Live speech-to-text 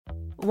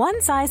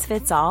One size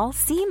fits all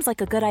seems like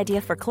a good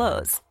idea for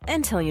clothes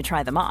until you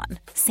try them on.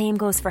 Same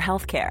goes for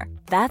healthcare.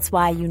 That's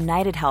why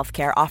United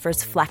Healthcare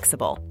offers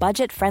flexible,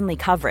 budget-friendly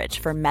coverage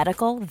for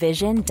medical,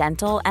 vision,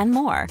 dental, and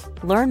more.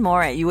 Learn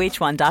more at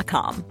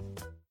uh1.com.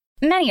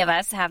 Many of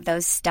us have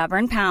those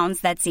stubborn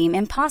pounds that seem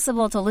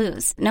impossible to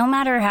lose, no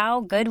matter how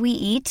good we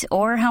eat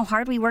or how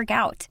hard we work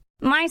out.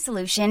 My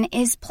solution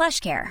is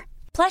PlushCare.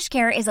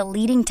 PlushCare is a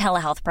leading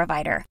telehealth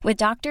provider with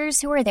doctors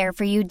who are there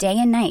for you day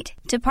and night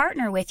to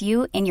partner with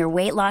you in your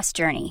weight loss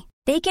journey.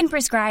 They can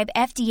prescribe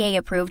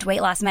FDA-approved weight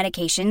loss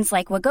medications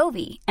like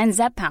Wegovy and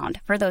Zepbound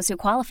for those who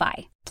qualify.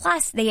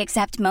 Plus, they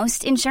accept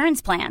most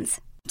insurance plans.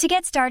 To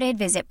get started,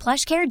 visit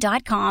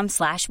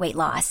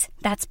plushcare.com/weightloss.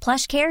 That's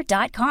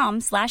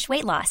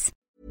plushcare.com/weightloss.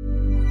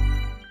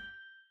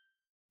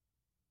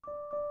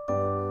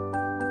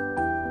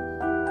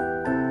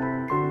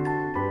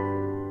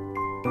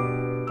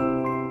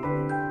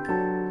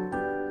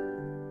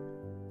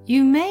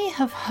 You may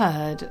have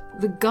heard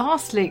the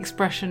ghastly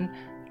expression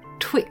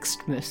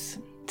Twixtmas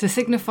to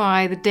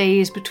signify the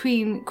days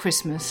between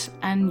Christmas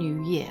and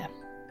New Year.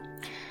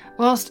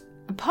 Whilst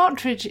a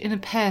partridge in a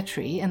pear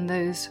tree and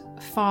those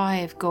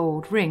 5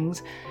 gold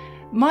rings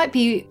might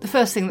be the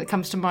first thing that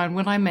comes to mind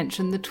when I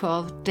mention the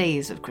 12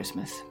 days of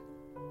Christmas.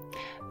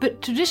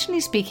 But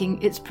traditionally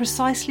speaking, it's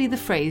precisely the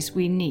phrase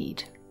we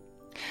need.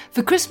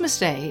 For Christmas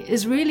Day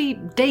is really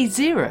day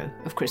 0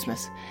 of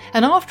Christmas,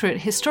 and after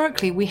it,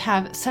 historically, we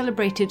have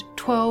celebrated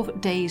 12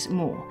 days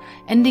more,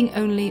 ending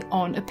only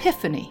on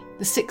Epiphany,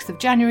 the 6th of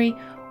January,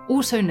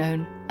 also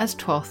known as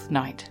Twelfth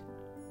Night.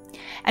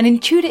 And in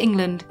Tudor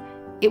England,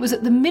 it was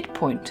at the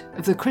midpoint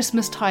of the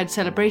Christmastide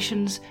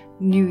celebrations,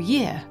 New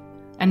Year,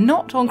 and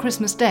not on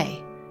Christmas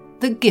Day,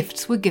 that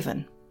gifts were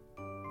given.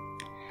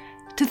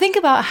 To think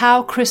about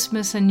how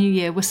Christmas and New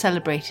Year were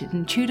celebrated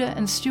in Tudor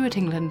and Stuart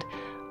England,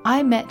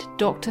 I met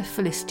Dr.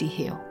 Felicity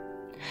Heal.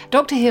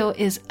 Dr. Heal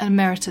is an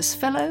Emeritus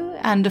Fellow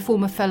and a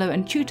former Fellow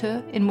and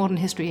Tutor in Modern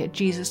History at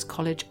Jesus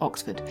College,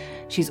 Oxford.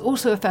 She's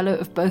also a Fellow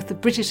of both the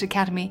British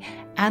Academy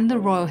and the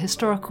Royal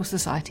Historical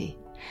Society.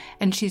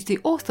 And she's the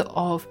author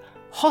of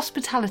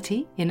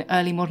Hospitality in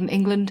Early Modern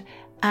England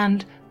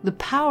and The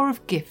Power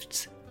of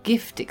Gifts,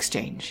 Gift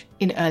Exchange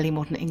in Early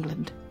Modern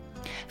England.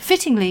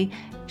 Fittingly,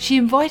 she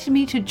invited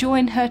me to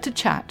join her to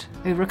chat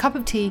over a cup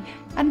of tea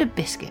and a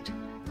biscuit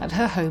at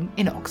her home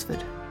in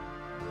Oxford.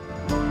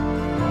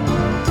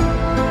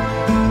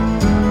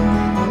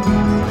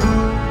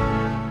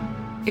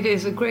 It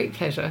is a great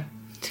pleasure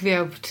to be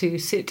able to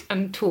sit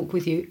and talk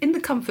with you in the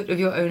comfort of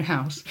your own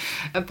house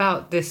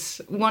about this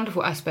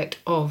wonderful aspect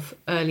of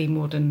early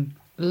modern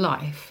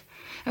life.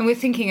 And we're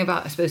thinking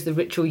about, I suppose, the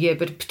ritual year,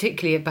 but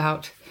particularly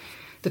about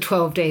the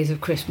 12 days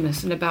of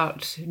Christmas and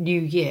about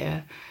New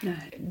Year. No.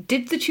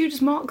 Did the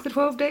Tudors mark the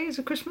 12 days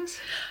of Christmas?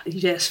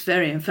 Yes,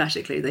 very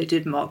emphatically. They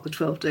did mark the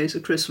 12 days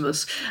of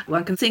Christmas.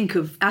 One can think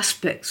of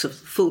aspects of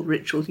the full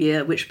ritual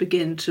year which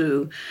begin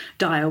to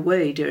die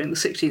away during the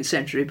 16th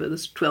century, but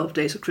the 12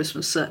 days of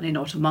Christmas certainly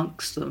not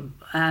amongst them.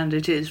 And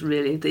it is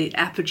really the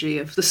apogee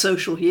of the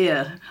social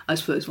year, I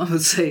suppose one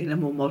would say, in a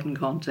more modern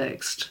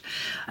context.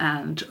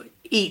 And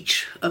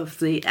each of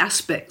the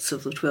aspects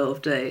of the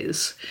 12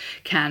 days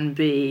can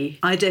be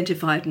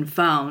identified and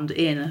found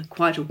in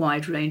quite a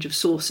wide range of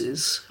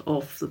sources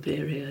of the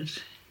period.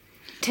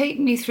 Take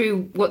me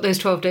through what those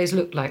 12 days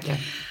look like then.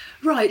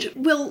 Right,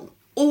 well,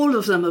 all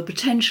of them are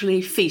potentially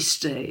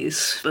feast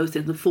days, both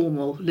in the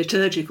formal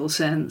liturgical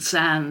sense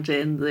and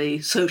in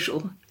the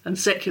social and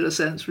secular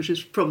sense, which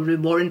is probably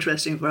more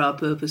interesting for our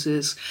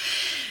purposes.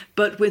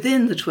 But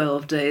within the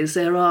 12 days,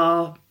 there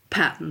are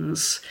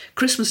patterns.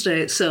 Christmas Day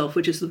itself,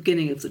 which is the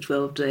beginning of the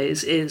 12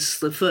 days, is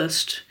the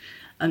first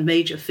and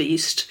major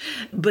feast,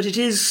 but it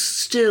is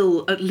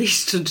still, at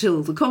least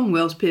until the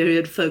Commonwealth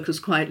period,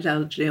 focused quite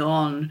largely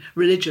on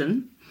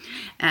religion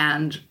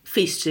and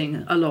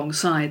feasting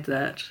alongside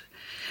that.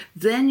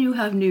 Then you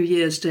have New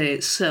Year's Day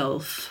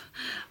itself,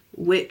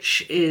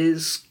 which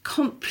is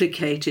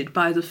complicated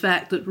by the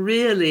fact that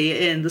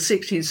really in the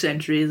 16th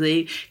century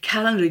the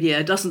calendar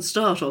year doesn't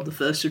start on the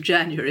 1st of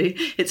January,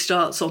 it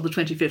starts on the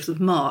 25th of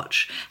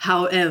March.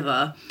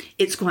 However,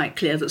 it's quite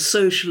clear that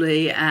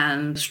socially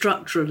and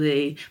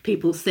structurally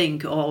people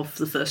think of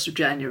the 1st of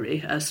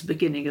January as the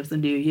beginning of the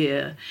new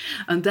year.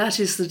 And that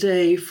is the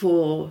day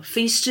for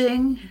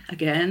feasting,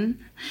 again,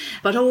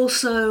 but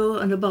also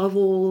and above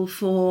all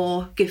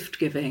for gift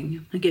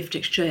giving and gift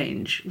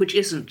exchange, which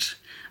isn't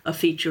a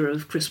feature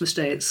of Christmas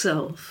Day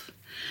itself.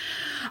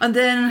 And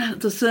then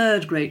the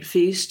third great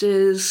feast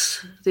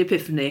is the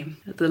Epiphany,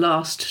 the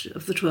last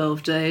of the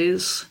 12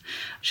 days,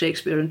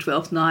 Shakespeare and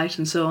Twelfth Night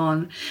and so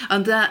on.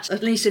 And that,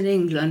 at least in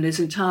England, is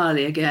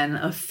entirely, again,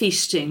 a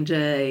feasting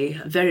day.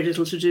 Very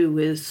little to do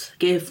with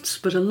gifts,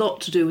 but a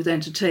lot to do with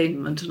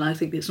entertainment. And I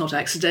think it's not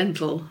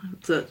accidental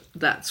that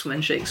that's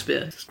when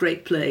Shakespeare's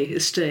great play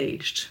is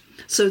staged.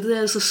 So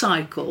there's a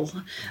cycle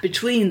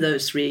between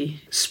those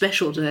three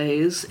special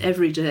days.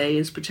 Every day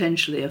is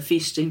potentially a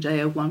feasting day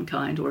of one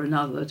kind or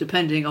another,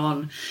 depending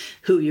on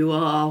who you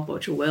are,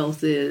 what your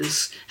wealth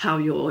is, how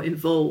you're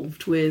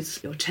involved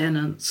with your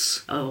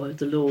tenants or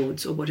the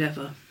lords or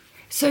whatever.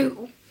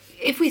 So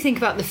if we think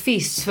about the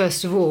feasts,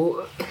 first of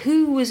all,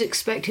 who was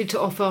expected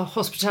to offer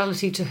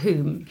hospitality to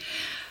whom?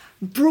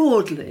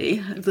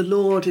 Broadly, the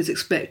lord is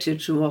expected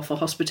to offer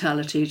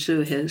hospitality to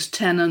his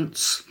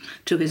tenants,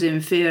 to his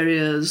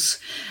inferiors,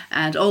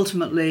 and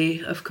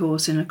ultimately, of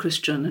course, in a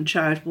Christian and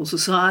charitable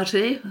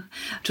society,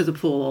 to the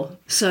poor.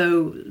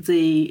 So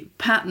the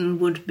pattern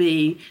would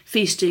be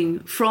feasting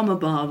from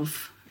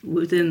above,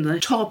 within the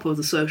top of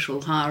the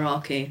social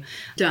hierarchy,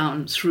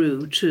 down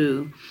through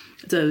to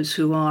those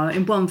who are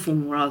in one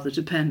form or other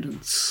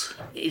dependents.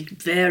 It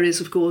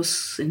varies, of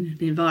course, in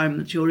the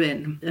environment you're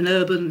in. An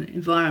urban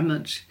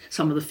environment,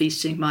 some of the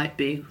feasting might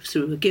be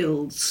through the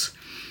guilds.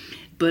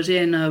 But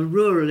in a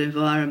rural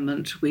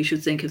environment, we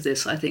should think of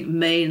this, I think,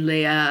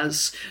 mainly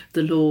as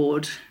the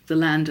lord, the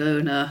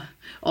landowner,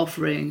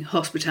 offering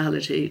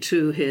hospitality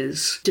to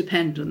his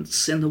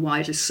dependents in the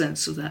widest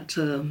sense of that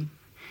term.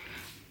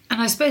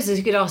 And I suppose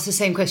you could ask the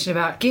same question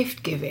about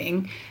gift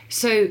giving.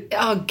 So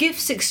are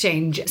gifts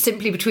exchanged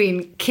simply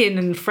between kin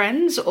and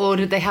friends, or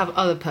did they have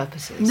other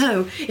purposes?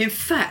 No. In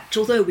fact,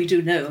 although we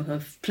do know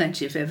of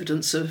plenty of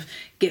evidence of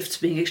gifts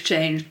being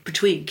exchanged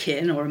between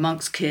kin or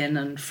amongst kin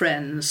and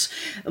friends,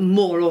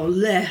 more or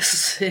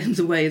less in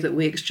the way that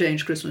we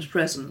exchange Christmas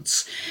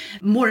presents,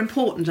 more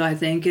important, I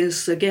think,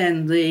 is,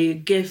 again, the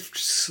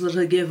gifts that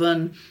are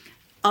given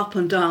up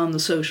and down the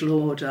social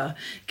order,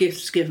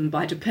 gifts given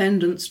by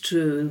dependents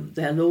to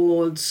their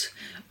lords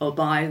or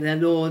by their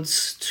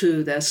lords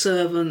to their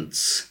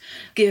servants,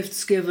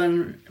 gifts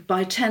given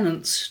by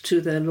tenants to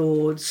their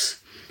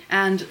lords.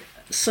 And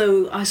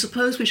so I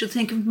suppose we should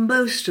think of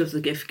most of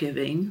the gift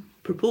giving,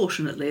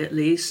 proportionately at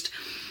least,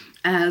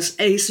 as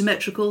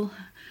asymmetrical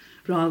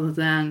rather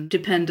than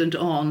dependent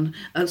on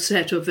a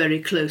set of very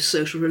close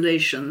social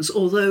relations,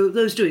 although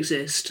those do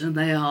exist and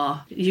they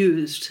are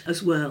used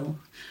as well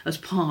as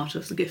part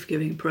of the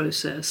gift-giving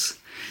process.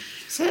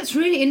 So that's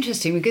really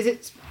interesting because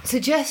it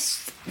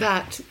suggests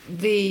that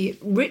the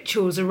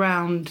rituals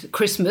around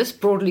Christmas,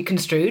 broadly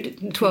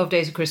construed, 12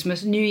 days of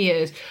Christmas, New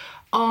Year's,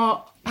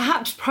 are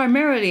perhaps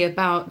primarily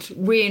about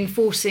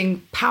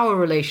reinforcing power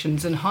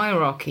relations and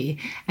hierarchy,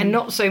 and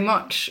not so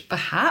much,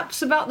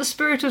 perhaps, about the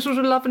spirit of sort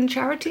of love and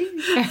charity?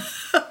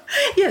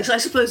 Yes, I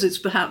suppose it's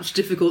perhaps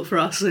difficult for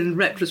us in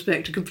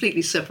retrospect to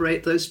completely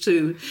separate those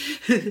two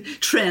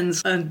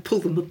trends and pull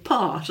them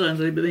apart, and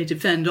they may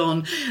depend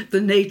on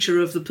the nature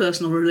of the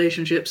personal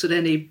relationships at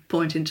any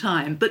point in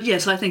time. But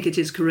yes, I think it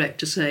is correct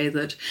to say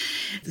that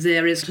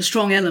there is a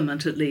strong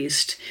element, at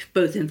least,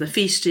 both in the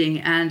feasting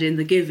and in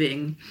the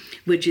giving,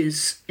 which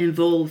is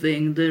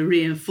involving the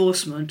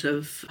reinforcement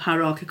of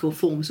hierarchical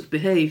forms of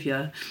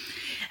behaviour.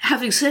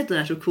 Having said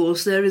that, of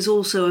course, there is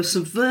also a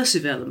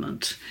subversive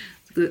element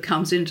that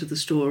comes into the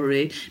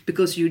story,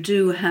 because you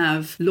do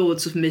have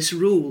lords of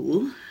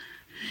misrule,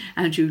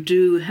 and you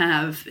do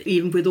have,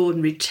 even with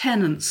ordinary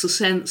tenants, a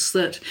sense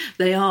that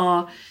they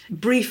are,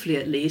 briefly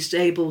at least,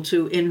 able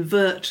to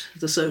invert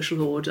the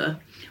social order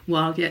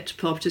while yet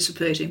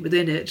participating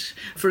within it,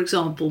 for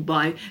example,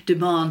 by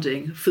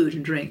demanding food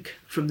and drink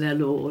from their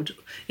lord,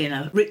 in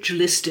a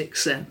ritualistic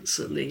sense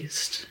at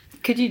least.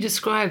 Could you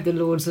describe the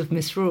lords of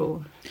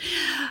misrule?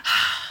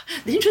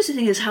 The interesting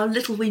thing is how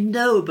little we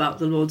know about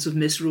the lords of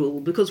misrule,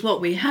 because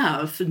what we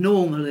have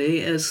normally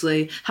is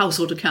the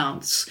household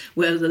accounts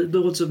where the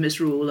lords of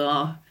misrule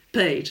are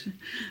paid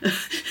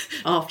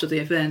after the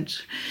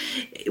event.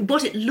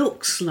 What it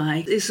looks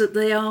like is that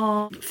they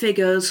are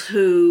figures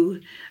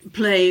who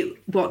play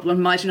what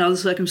one might in other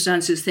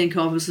circumstances think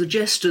of as the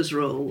jester's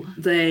role.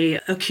 They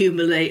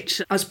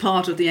accumulate as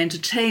part of the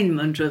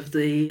entertainment of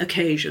the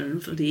occasion,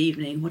 for the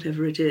evening,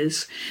 whatever it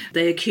is.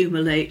 They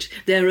accumulate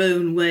their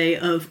own way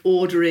of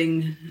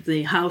ordering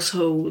the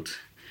household,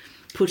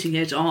 putting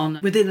it on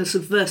within a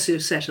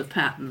subversive set of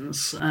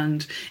patterns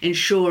and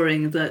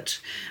ensuring that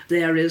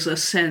there is a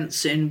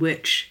sense in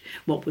which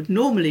what would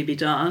normally be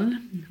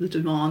done, the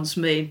demands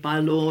made by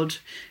a lord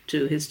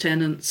to his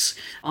tenants,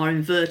 are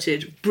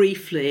inverted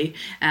briefly,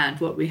 and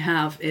what we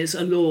have is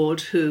a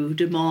lord who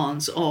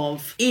demands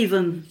of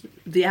even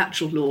the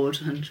actual lord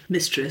and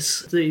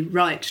mistress the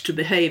right to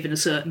behave in a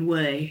certain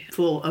way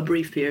for a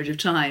brief period of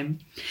time.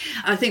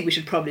 I think we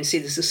should probably see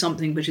this as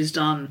something which is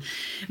done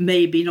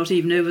maybe not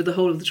even over the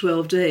whole of the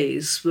 12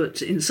 days,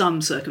 but in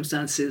some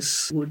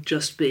circumstances would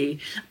just be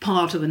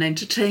part of an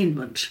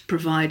entertainment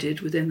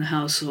provided within the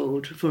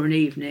household for an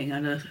evening,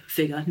 and a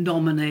figure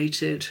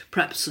nominated,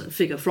 perhaps a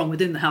figure from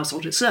within the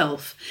household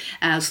itself,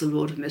 as the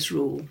lord of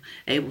misrule,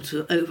 able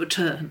to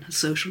overturn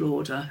social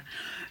order.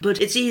 But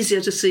it's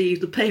easier to see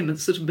the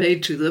payments that are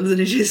made to them than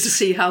it is to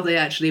see how they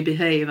actually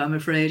behave, I'm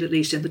afraid, at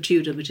least in the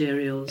Tudor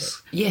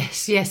materials.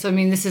 Yes. I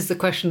mean, this is the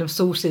question of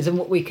sources and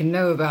what we can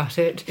know about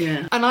it.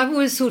 Yeah. And I've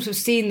always sort of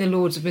seen the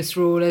Lords of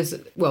Misrule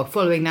as, well,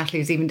 following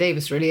Natalie Zemon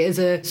Davis really, as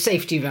a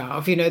safety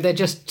valve. You know, they're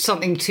just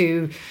something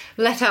to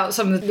let out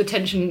some of the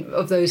tension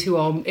of those who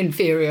are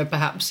inferior,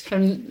 perhaps,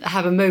 and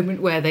have a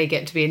moment where they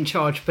get to be in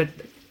charge, but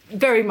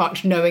very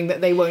much knowing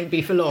that they won't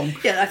be for long.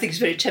 Yeah, I think it's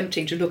very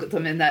tempting to look at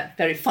them in that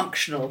very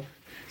functional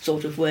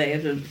sort of way.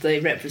 They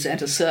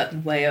represent a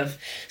certain way of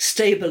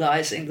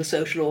stabilising the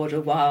social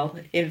order while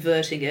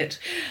inverting it.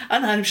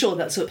 And I'm sure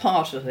that's a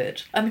part of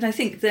it. I mean, I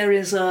think there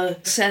is a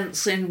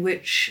sense in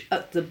which,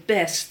 at the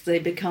best, they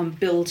become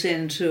built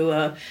into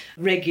a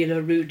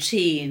regular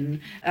routine,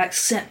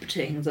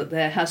 accepting that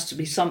there has to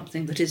be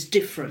something that is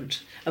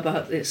different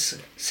about this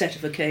set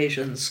of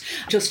occasions.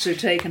 Just to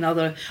take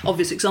another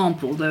obvious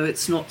example, though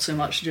it's not so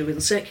much to do with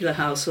the secular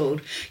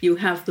household, you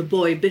have the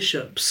boy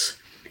bishops,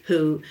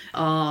 who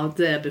are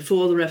there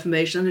before the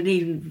Reformation and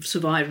even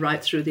survived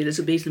right through the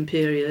Elizabethan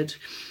period.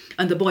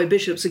 And the boy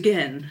bishops,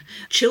 again,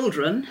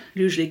 children,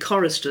 usually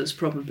choristers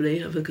probably,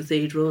 of a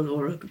cathedral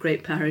or a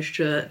great parish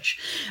church,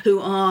 who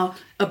are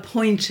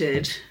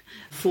appointed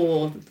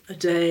for a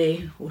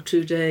day or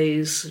 2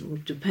 days. It will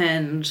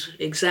depend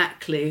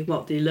exactly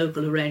what the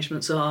local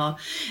arrangements are.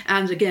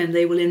 And again,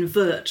 they will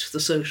invert the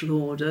social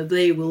order.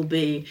 They will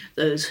be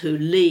those who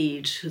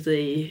lead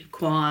the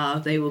choir.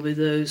 They will be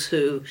those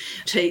who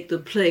take the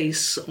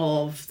place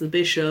of the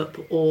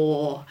bishop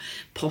or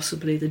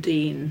possibly the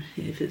dean,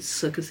 if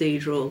it's a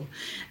cathedral,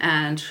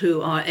 and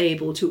who are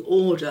able to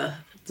order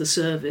the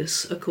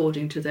service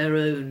according to their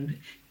own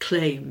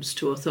claims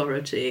to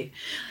authority.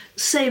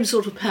 Same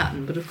sort of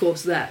pattern, but of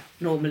course that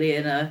normally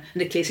in an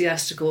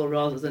ecclesiastical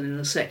rather than in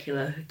a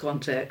secular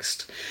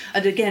context.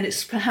 And again,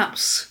 it's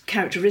perhaps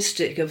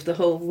characteristic of the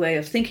whole way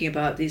of thinking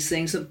about these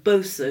things that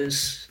both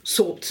those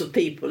sorts of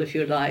people, if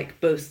you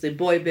like, both the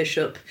boy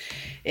bishop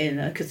in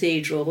a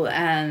cathedral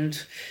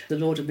and the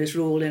Lord of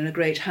Misrule in a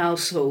great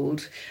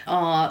household,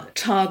 are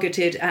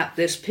targeted at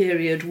this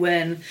period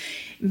when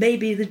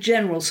maybe the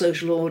general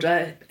social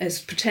order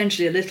is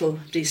potentially a little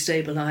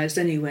destabilised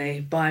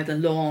anyway by the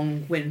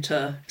long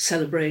winter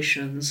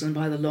celebrations and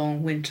by the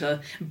long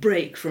winter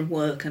break from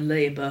work and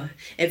labour.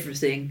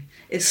 Everything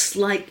is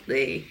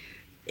slightly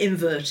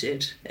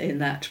inverted in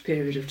that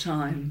period of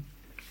time.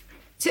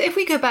 So if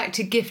we go back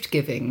to gift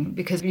giving,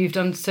 because you've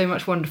done so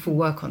much wonderful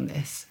work on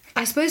this,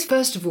 I suppose,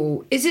 first of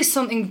all, is this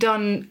something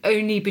done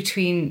only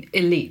between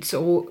elites,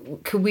 or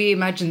could we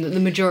imagine that the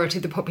majority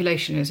of the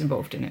population is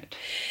involved in it?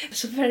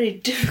 It's a very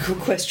difficult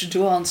question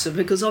to answer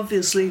because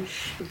obviously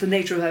the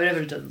nature of our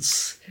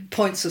evidence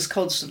points us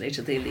constantly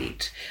to the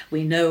elite.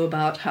 We know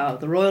about how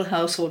the royal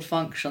household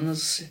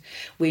functions.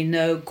 We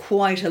know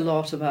quite a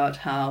lot about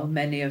how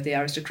many of the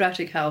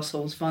aristocratic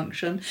households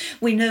function.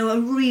 We know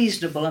a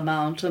reasonable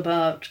amount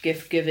about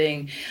gift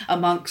giving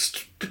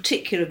amongst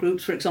particular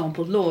groups, for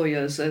example,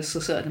 lawyers. There's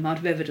a certain amount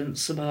of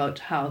evidence about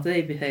how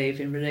they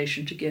behave in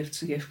relation to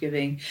gifts and gift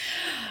giving.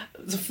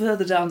 The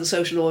further down the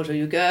social order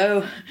you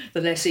go,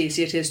 the less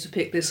easy it is to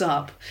pick this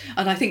up.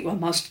 And I think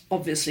one must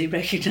obviously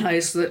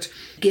recognise that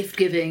gift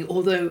giving,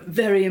 although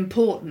very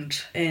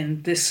important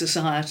in this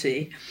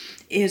society,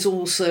 is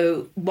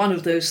also one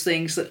of those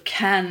things that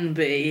can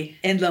be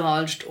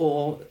enlarged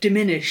or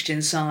diminished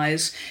in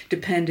size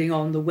depending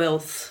on the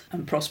wealth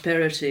and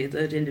prosperity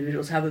that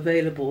individuals have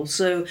available.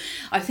 So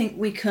I think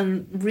we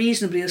can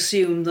reasonably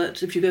assume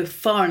that if you go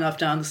far enough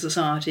down the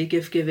society,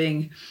 gift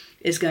giving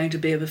is going to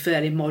be of a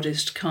fairly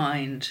modest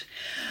kind.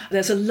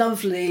 There's a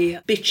lovely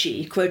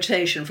bitchy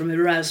quotation from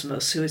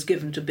Erasmus, who is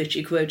given to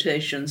bitchy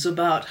quotations,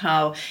 about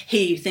how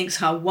he thinks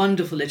how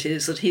wonderful it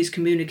is that he's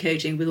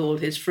communicating with all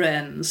his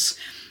friends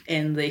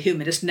in the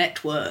humanist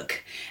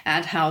network,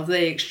 and how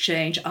they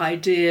exchange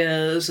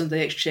ideas and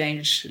they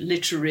exchange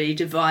literary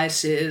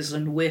devices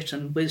and wit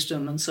and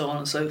wisdom and so on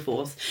and so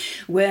forth.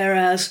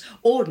 Whereas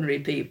ordinary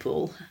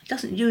people, he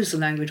doesn't use the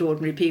language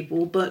ordinary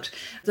people, but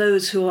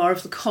those who are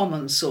of the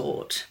common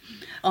sort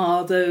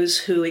are those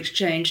who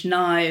exchange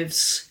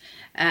knives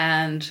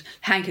and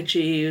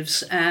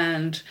handkerchiefs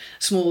and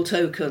small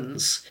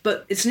tokens.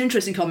 But it's an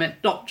interesting comment,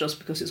 not just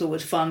because it's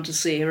always fun to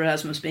see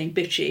Erasmus being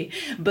bitchy,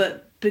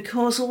 but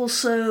because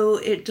also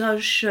it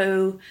does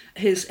show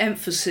his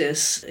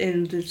emphasis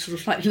in the sort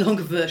of slightly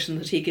longer version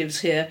that he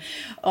gives here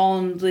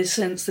on the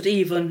sense that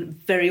even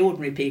very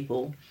ordinary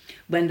people,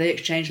 when they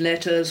exchange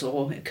letters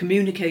or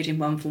communicate in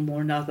one form or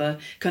another,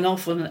 can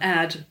often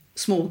add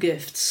small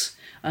gifts.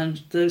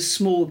 And those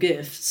small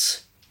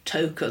gifts,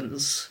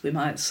 tokens, we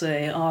might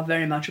say, are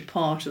very much a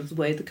part of the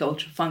way the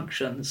culture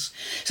functions.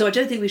 So I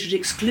don't think we should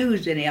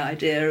exclude any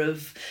idea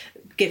of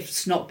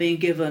gifts not being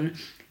given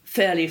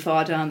fairly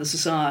far down the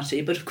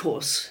society. But of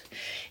course,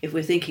 if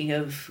we're thinking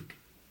of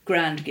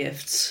grand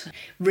gifts,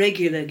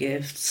 regular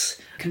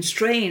gifts,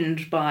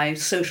 constrained by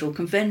social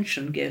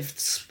convention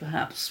gifts,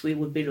 perhaps we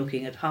would be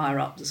looking at higher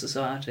up the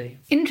society.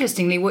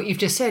 Interestingly, what you've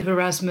just said,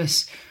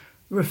 Erasmus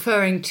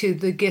referring to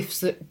the gifts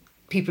that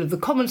people of the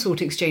common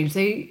sort exchange,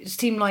 they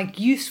seem like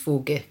useful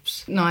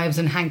gifts, knives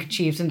and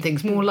handkerchiefs and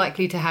things, more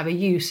likely to have a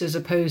use as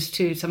opposed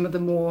to some of the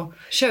more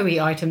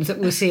showy items that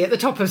we'll see at the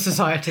top of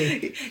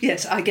society.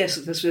 Yes, I guess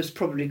there's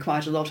probably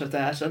quite a lot of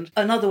that. And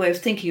another way of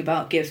thinking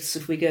about gifts,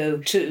 if we go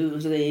to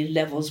the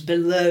levels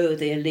below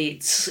the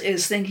elites,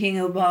 is thinking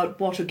about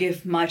what a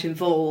gift might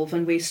involve.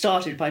 And we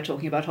started by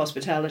talking about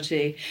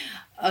hospitality.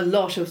 A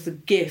lot of the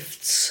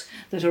gifts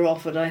that are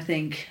offered, I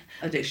think,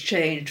 and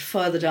exchanged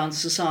further down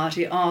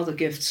society are the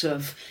gifts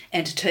of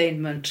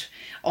entertainment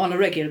on a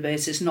regular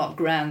basis, not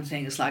grand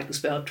things like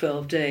the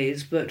 12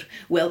 days, but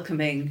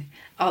welcoming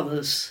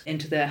others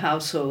into their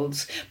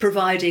households,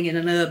 providing in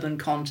an urban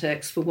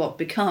context for what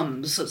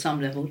becomes, at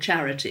some level,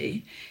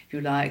 charity, if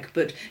you like,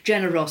 but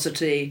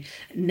generosity,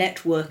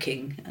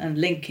 networking and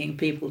linking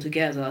people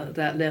together at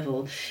that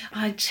level.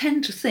 I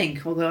tend to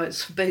think, although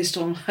it's based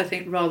on, I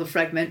think, rather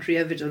fragmentary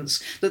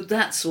evidence, that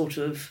that sort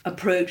of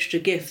approach to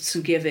gifts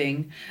and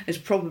giving is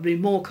probably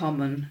more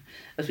common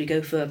as we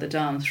go further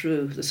down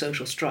through the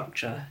social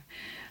structure,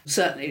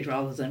 certainly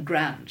rather than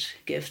grand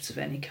gifts of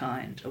any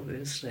kind,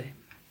 obviously.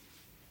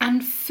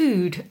 And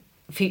food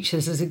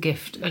features as a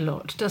gift a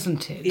lot,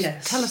 doesn't it?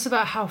 Yes. Tell us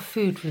about how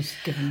food was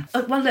given.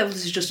 At one level,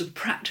 this is just a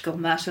practical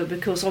matter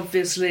because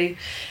obviously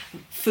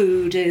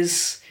food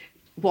is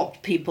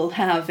what people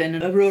have in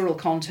a rural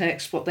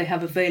context, what they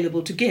have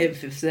available to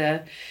give if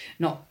they're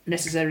not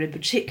necessarily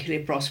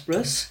particularly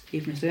prosperous,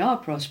 even if they are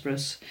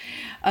prosperous.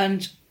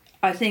 And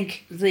I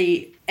think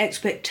the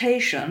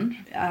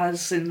expectation,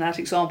 as in that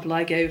example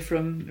I gave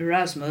from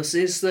Erasmus,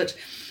 is that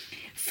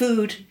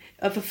food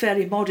of a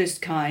fairly modest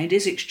kind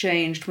is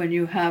exchanged when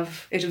you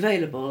have it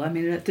available. I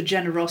mean, the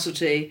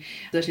generosity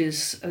that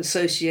is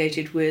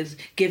associated with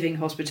giving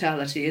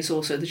hospitality is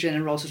also the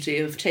generosity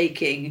of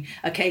taking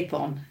a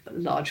capon, a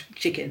large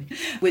chicken,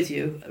 with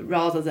you,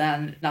 rather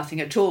than nothing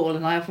at all.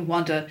 And I often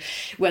wonder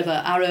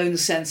whether our own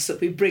sense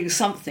that we bring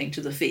something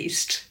to the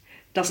feast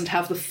doesn't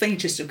have the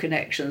faintest of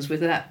connections with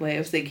that way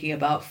of thinking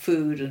about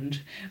food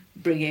and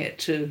bringing it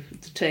to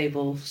the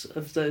tables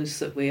of those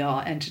that we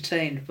are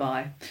entertained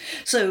by.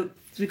 So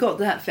we've got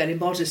that fairly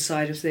modest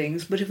side of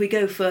things, but if we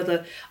go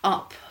further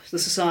up the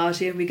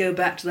society and we go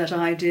back to that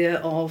idea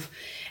of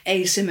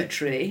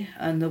asymmetry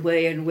and the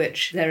way in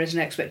which there is an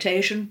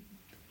expectation,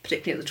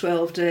 particularly at the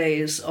 12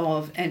 days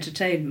of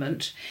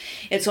entertainment,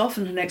 it's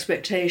often an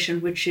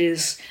expectation which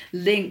is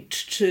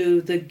linked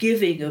to the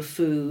giving of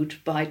food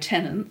by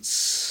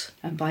tenants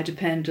and by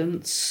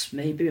dependents,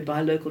 maybe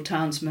by local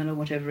townsmen or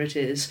whatever it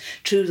is,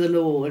 to the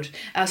Lord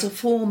as a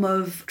form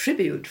of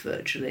tribute,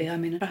 virtually. I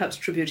mean, perhaps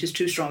tribute is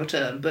too strong a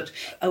term, but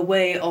a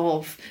way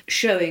of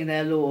showing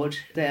their Lord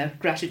their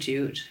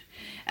gratitude.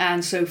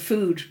 And so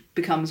food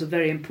becomes a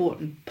very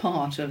important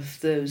part of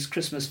those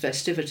Christmas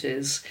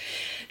festivities,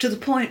 to the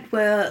point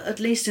where, at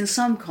least in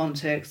some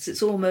contexts,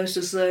 it's almost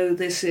as though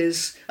this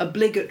is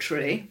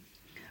obligatory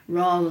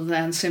rather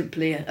than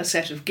simply a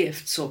set of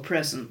gifts or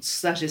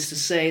presents. That is to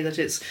say that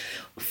it's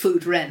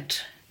food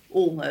rent,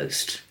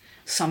 almost.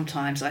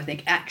 Sometimes, I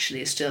think,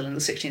 actually still in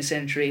the 16th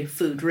century,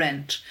 food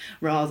rent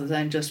rather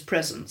than just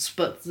presents.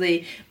 But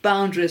the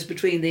boundaries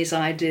between these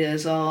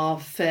ideas are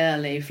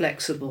fairly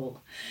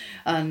flexible.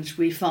 And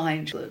we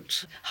find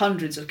that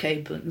hundreds of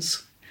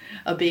capons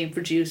are being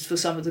produced for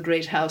some of the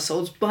great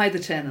households by the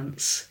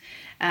tenants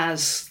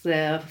as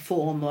their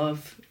form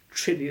of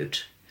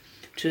tribute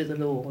to the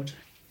Lord.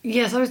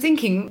 Yes, I was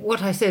thinking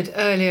what I said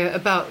earlier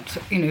about,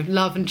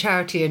 love and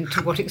charity and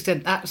to what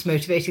extent that's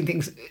motivating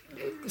things.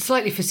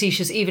 Slightly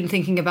facetious, even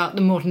thinking about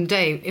the modern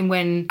day, in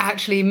when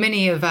actually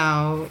many of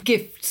our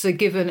gifts are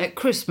given at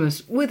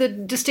Christmas with a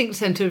distinct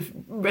sense of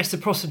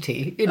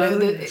reciprocity.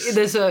 Yes.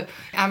 There's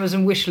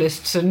Amazon wish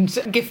lists and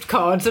gift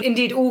cards, and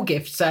indeed all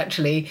gifts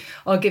actually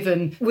are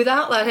given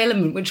without that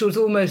element, which was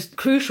almost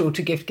crucial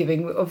to gift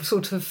giving, of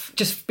sort of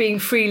just being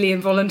freely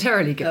and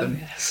voluntarily given.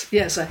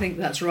 Yes, I think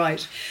that's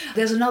right.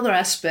 There's another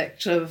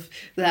aspect of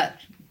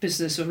that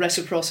business of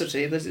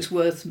reciprocity that is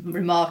worth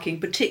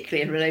remarking,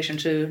 particularly in relation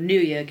to New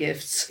Year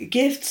gifts.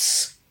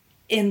 Gifts,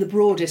 in the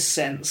broadest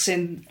sense,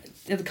 in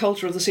the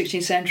culture of the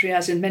 16th century,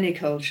 as in many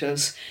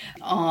cultures,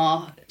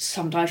 are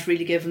sometimes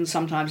freely given,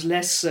 sometimes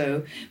less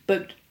so.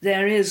 But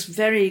there is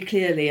very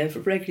clearly a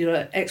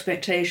regular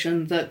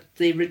expectation that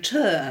the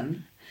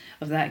return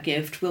of that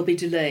gift will be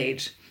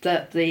delayed,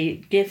 that the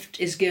gift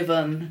is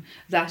given,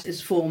 that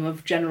is a form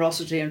of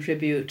generosity and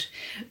tribute.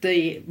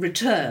 The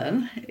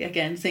return,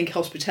 again, think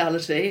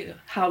hospitality,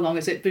 how long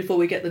is it before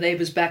we get the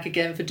neighbours back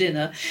again for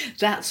dinner,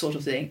 that sort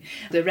of thing.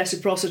 The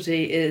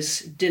reciprocity is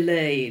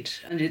delayed,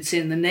 and it's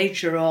in the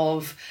nature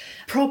of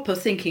proper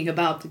thinking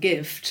about the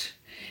gift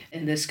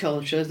in this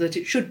culture that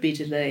it should be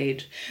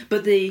delayed.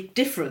 But the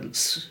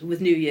difference with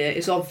New Year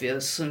is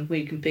obvious, and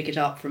we can pick it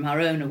up from our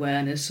own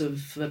awareness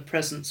of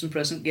presents and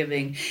present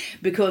giving,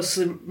 because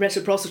the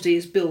reciprocity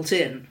is built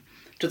in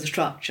to the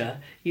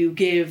structure. You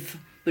give,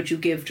 but you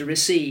give to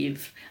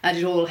receive, and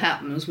it all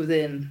happens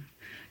within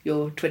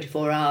your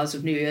 24 hours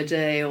of New Year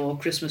Day or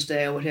Christmas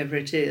Day or whatever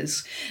it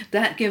is.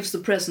 That gives the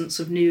presence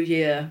of New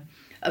Year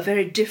a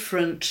very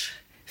different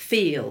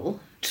feel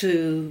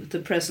to the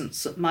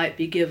presents that might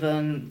be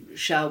given,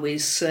 shall we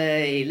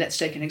say, let's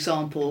take an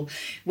example,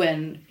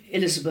 when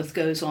Elizabeth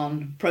goes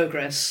on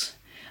progress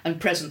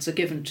and presents are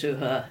given to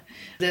her.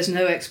 There's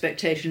no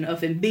expectation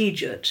of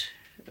immediate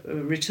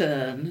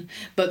return,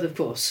 but of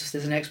course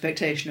there's an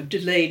expectation of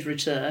delayed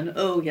return.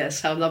 Oh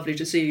yes, how lovely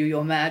to see you,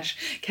 Your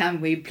Madge.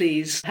 Can we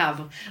please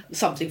have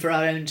something for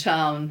our own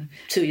town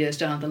 2 years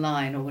down the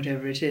line, or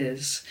whatever it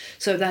is.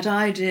 So that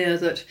idea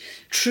that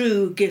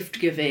true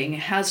gift giving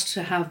has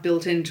to have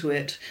built into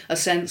it a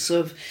sense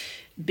of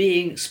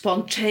being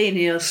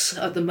spontaneous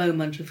at the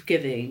moment of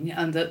giving,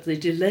 and that the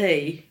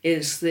delay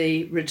is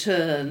the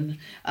return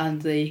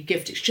and the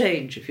gift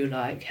exchange, if you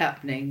like,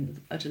 happening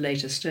at a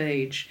later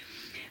stage.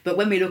 But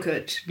when we look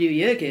at New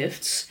Year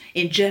gifts,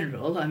 in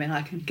general, I mean,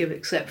 I can give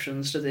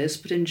exceptions to this,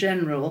 but in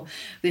general,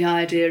 the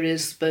idea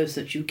is both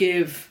that you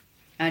give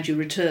and you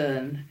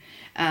return,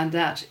 and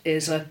that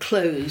is a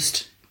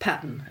closed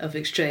pattern of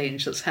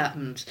exchange that's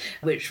happened,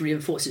 which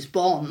reinforces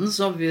bonds,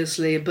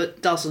 obviously,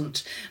 but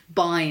doesn't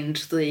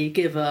bind the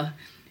giver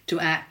to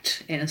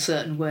act in a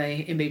certain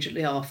way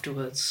immediately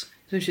afterwards,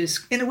 which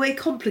is, in a way,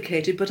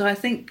 complicated, but I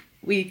think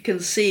we can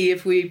see,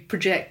 if we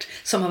project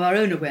some of our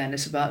own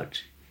awareness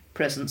about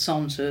presents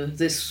onto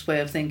this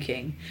way of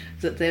thinking,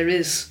 that there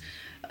is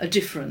a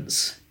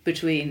difference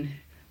between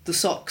the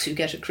socks you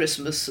get at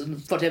Christmas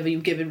and whatever you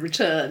give in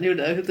return, you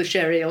know, the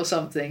sherry or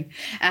something,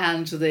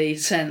 and the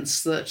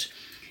sense that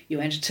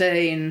you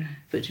entertain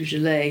but you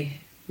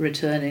delay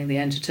returning the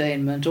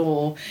entertainment,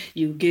 or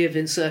you give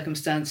in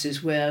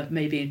circumstances where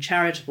maybe in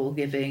charitable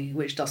giving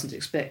which doesn't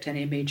expect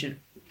any immediate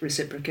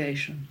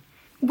reciprocation.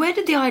 Where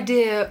did the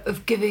idea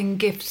of giving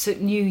gifts at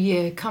New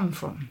Year come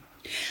from?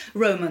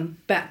 Roman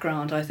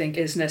background, I think,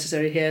 is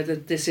necessary here,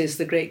 that this is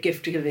the great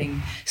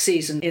gift-giving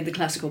season in the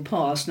classical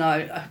past.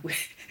 Now,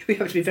 we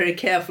have to be very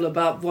careful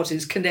about what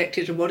is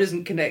connected and what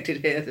isn't connected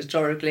here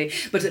historically,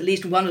 but at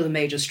least one of the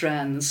major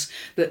strands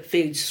that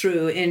feeds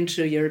through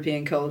into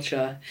European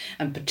culture,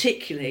 and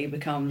particularly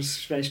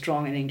becomes very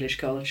strong in English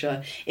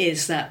culture,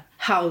 is that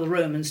how the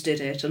Romans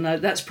did it. And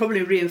that's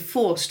probably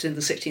reinforced in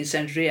the 16th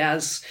century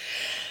as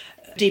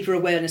deeper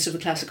awareness of the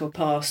classical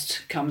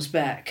past comes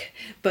back.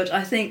 But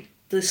I think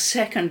the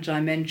second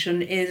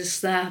dimension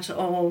is that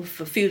of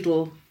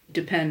feudal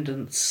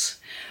dependence.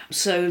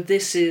 So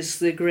this is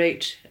the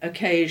great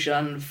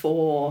occasion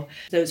for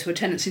those who were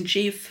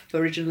tenants-in-chief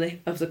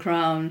originally of the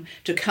crown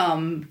to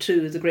come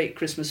to the great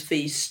Christmas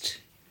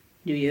feast,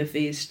 New Year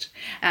feast,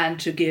 and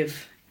to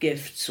give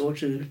gifts or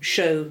to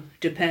show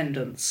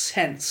dependence,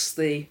 hence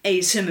the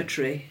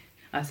asymmetry,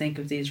 I think,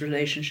 of these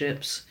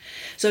relationships.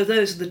 So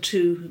those are the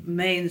two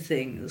main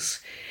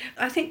things.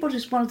 I think what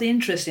is one of the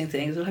interesting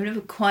things, that I've never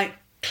quite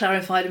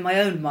clarified in my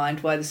own mind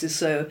why this is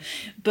so,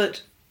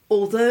 but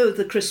although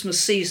the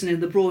Christmas season in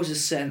the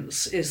broadest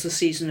sense is the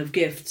season of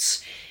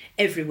gifts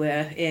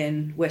everywhere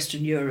in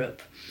Western Europe,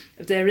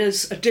 there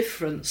is a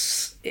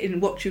difference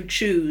in what you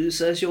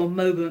choose as your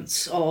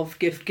moments of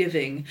gift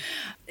giving.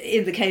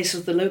 In the case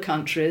of the Low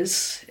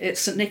Countries,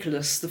 it's St.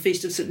 Nicholas, the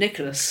Feast of St.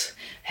 Nicholas,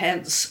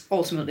 hence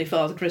ultimately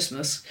Father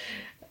Christmas.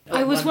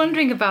 I was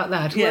wondering about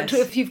that. Yes.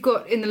 If you've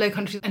got in the Low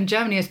Countries and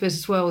Germany, I suppose,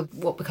 as well,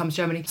 what becomes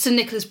Germany, St.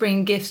 Nicholas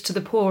bringing gifts to the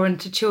poor and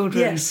to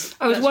children. Yes.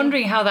 I was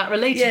wondering how that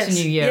related to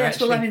New Year, Yes,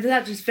 actually. well, I mean,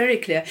 that is very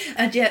clear.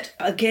 And yet,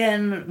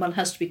 again, one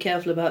has to be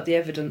careful about the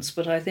evidence,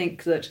 but I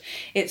think that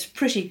it's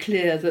pretty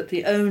clear that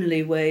the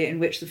only way in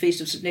which the Feast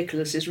of St.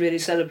 Nicholas is really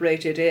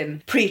celebrated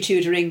in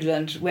pre-Tudor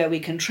England, where we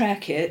can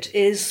track it,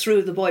 is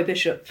through the boy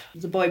bishop.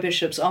 The boy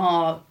bishops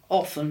are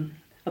often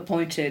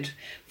appointed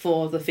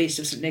for the Feast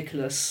of St.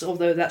 Nicholas,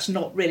 although that's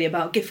not really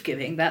about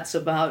gift-giving, that's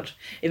about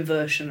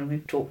inversion, and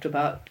we've talked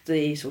about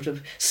the sort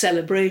of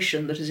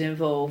celebration that is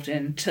involved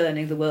in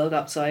turning the world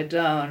upside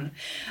down.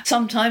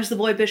 Sometimes the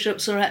boy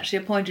bishops are actually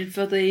appointed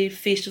for the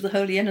Feast of the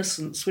Holy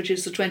Innocents, which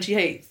is the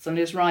 28th, and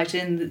is right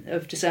in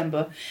of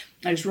December,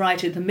 and is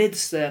right in the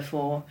midst,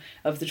 therefore,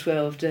 of the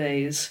 12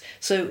 days.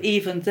 So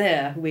even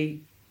there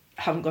we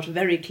haven't got a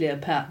very clear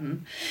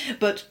pattern.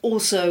 But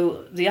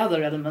also the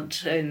other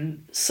element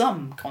in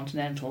some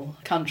continental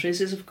countries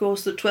is, of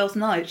course, that Twelfth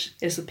Night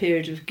is the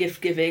period of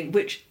gift-giving,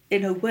 which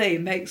in a way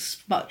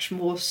makes much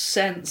more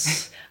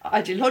sense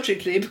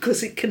ideologically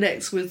because it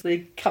connects with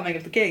the coming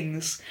of the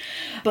kings.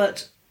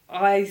 But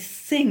I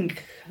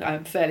think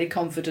I'm fairly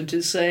confident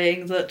in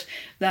saying that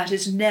that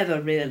is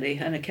never really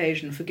an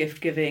occasion for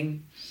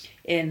gift-giving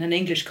in an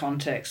English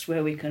context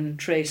where we can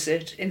trace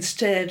it.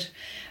 Instead,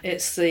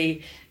 it's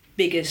the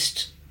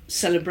biggest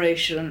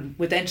celebration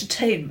with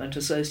entertainment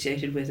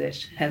associated with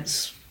it,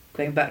 hence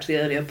going back to the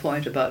earlier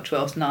point about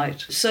Twelfth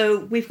Night.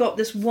 So we've got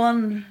this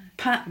one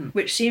pattern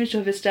which seems to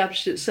have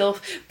established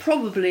itself,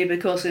 probably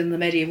because in the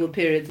medieval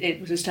period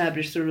it was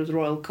established through the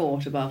royal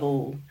court above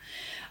all,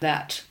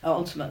 that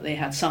ultimately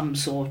had some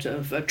sort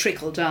of a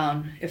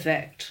trickle-down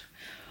effect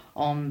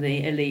on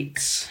the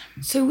elites.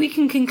 So we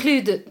can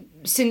conclude that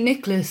St.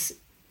 Nicholas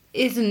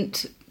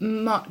isn't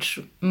much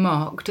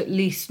marked, at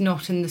least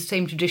not in the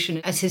same tradition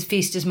as his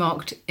feast is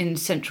marked in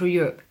Central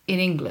Europe, in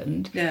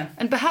England. Yeah.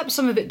 And perhaps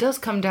some of it does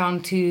come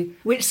down to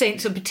which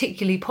saints are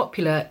particularly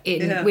popular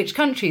in which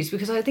countries,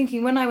 because I was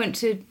thinking when I went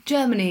to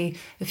Germany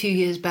a few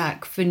years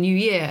back for New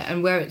Year,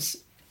 and where it's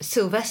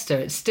Sylvester,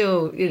 it's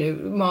still,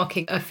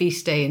 marking a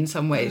feast day in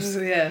some ways.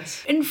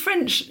 Yes. In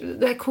French,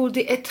 they're called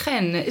the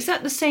étrennes. Is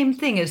that the same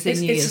thing as the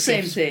New Year's? It's the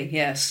same thing,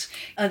 yes.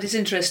 And it's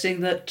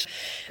interesting that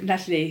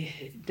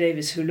Natalie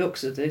Davis, who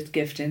looks at the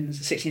gift in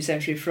 16th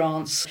century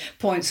France,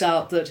 points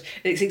out that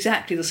it's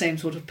exactly the same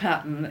sort of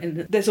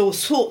pattern. There's all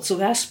sorts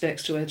of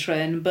aspects to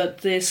étrennes, but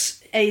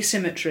this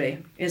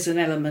asymmetry is an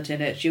element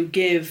in it. You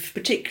give,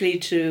 particularly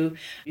to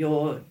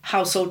your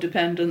household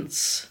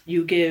dependents,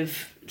 you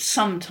give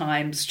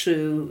sometimes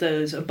to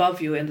those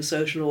above you in the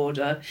social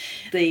order.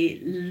 The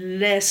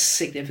less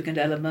significant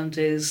element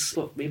is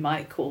what we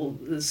might call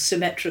the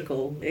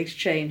symmetrical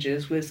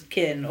exchanges with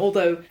kin,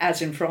 although,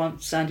 as in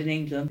France and in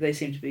England, they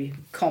seem to be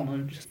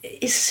common.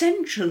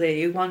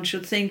 Essentially, one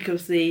should think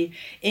of the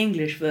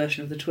English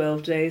version of the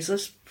 12 days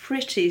as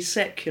pretty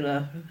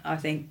secular, I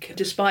think,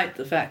 despite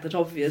the fact that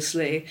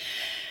obviously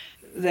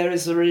there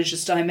is a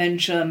religious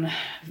dimension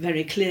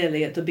very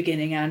clearly at the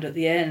beginning and at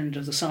the end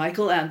of the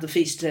cycle, and the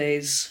feast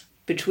days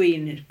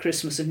between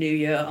Christmas and New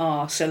Year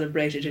are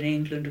celebrated in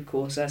England, of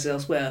course, as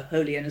elsewhere.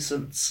 Holy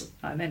Innocents,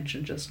 I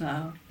mentioned just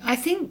now. I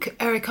think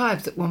Eric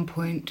Ives at one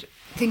point,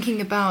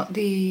 thinking about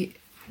the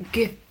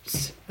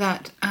gifts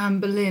that Anne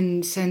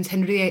Boleyn sends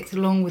Henry VIII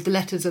along with the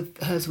letters of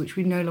hers, which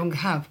we no longer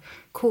have,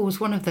 calls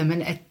one of them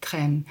an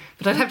étrenne.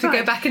 But I'd have to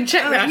go back and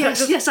check that.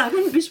 Yes, I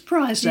wouldn't be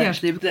surprised,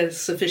 actually. There's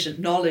sufficient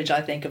knowledge,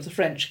 I think, of the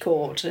French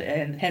court,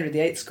 and Henry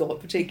VIII's court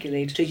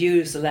particularly, to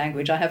use the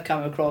language. I have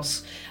come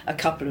across a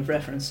couple of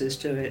references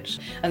to it,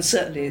 and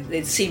certainly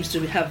it seems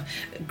to have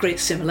great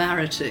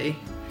similarity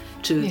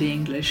to the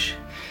English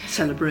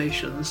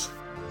celebrations.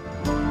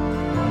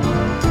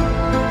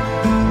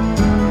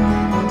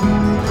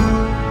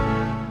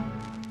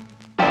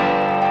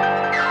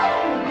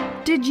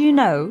 Did you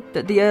know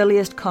that the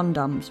earliest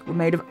condoms were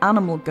made of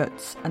animal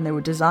guts and they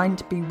were designed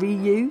to be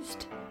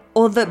reused?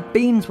 Or that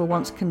beans were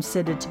once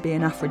considered to be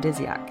an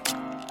aphrodisiac?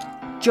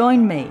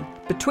 Join me,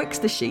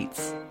 Betwixt the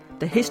Sheets,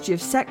 the history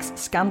of sex,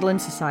 scandal and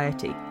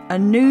society, a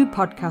new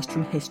podcast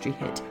from History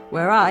Hit,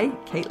 where I,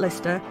 Kate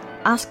Lister,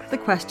 ask the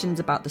questions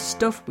about the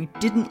stuff we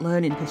didn't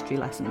learn in history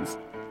lessons,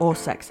 or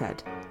sex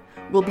ed.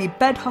 We'll be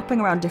bed-hopping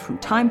around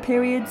different time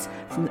periods,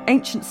 from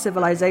ancient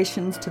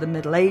civilizations to the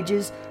Middle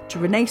Ages, to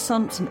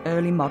Renaissance and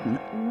early modern,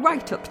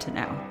 right up to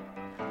now.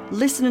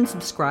 Listen and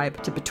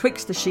subscribe to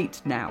Betwixt the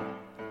Sheets now,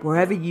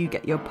 wherever you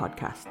get your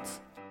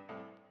podcasts.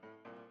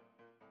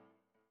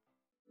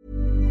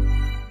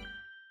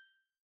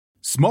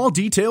 Small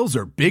details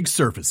are big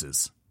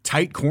surfaces.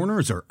 Tight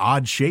corners are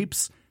odd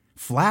shapes.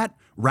 Flat,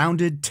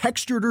 rounded,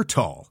 textured, or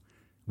tall.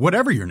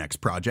 Whatever your next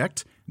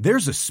project,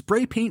 there's a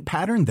spray paint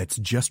pattern that's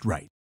just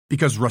right.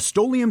 Because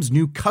Rust-Oleum's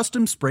new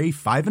Custom Spray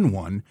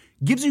 5-in-1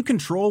 gives you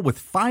control with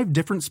 5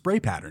 different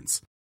spray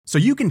patterns. So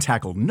you can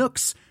tackle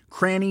nooks,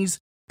 crannies,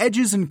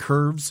 edges, and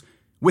curves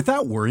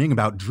without worrying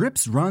about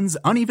drips, runs,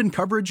 uneven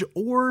coverage,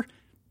 or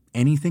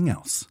anything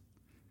else.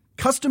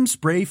 Custom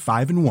Spray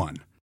 5-in-1.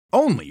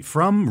 Only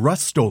from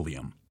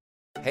Rust-Oleum.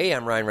 Hey,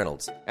 I'm Ryan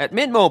Reynolds. At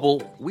Mint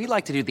Mobile, we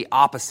like to do the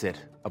opposite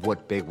of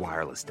what Big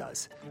Wireless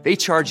does. They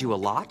charge you a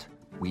lot.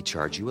 We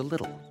charge you a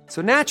little.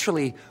 So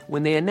naturally,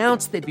 when they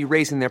announced they'd be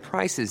raising their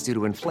prices due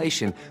to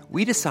inflation,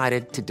 we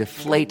decided to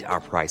deflate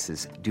our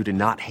prices due to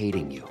not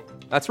hating you.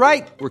 That's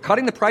right. We're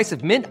cutting the price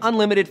of Mint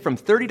Unlimited from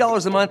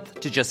 $30 a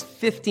month to just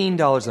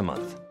 $15 a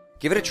month.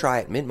 Give it a try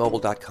at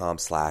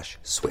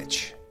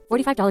mintmobile.com/switch.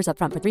 $45 up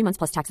front for 3 months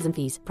plus taxes and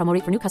fees. Promo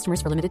rate for new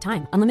customers for limited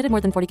time. Unlimited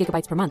more than 40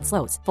 gigabytes per month.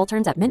 Slows full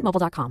terms at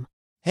mintmobile.com.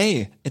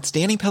 Hey, it's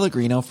Danny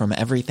Pellegrino from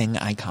Everything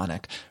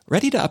Iconic.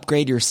 Ready to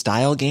upgrade your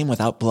style game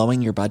without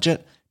blowing your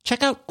budget?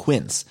 Check out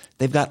Quince.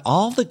 They've got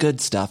all the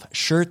good stuff,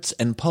 shirts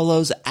and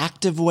polos,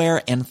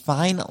 activewear, and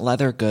fine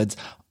leather goods,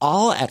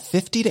 all at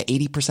 50 to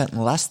 80%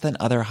 less than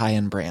other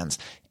high-end brands.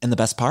 And the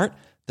best part?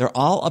 They're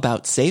all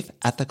about safe,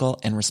 ethical,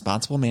 and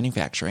responsible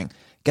manufacturing.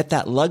 Get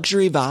that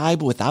luxury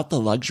vibe without the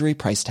luxury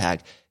price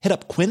tag. Hit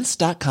up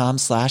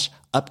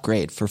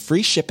quince.com/upgrade for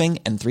free shipping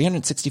and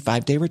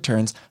 365-day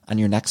returns on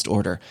your next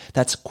order.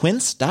 That's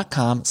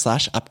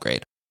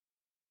quince.com/upgrade.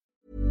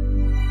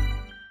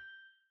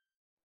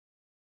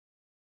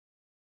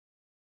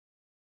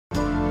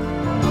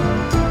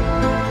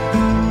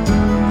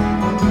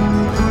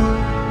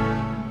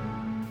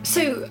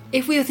 So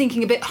if we were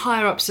thinking a bit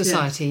higher up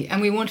society and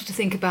we wanted to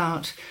think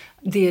about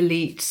the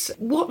elites,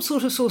 what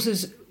sort of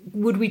sources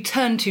would we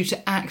turn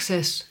to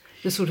access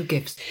the sort of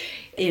gifts?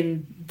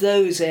 In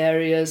those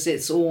areas,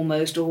 it's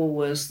almost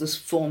always the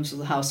forms of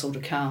the household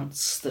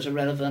accounts that are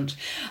relevant.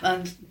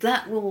 And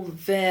that will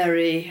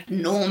vary.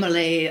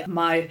 Normally,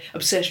 my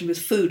obsession with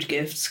food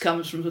gifts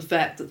comes from the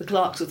fact that the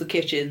clerks of the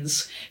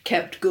kitchens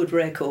kept good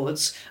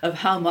records of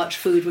how much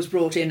food was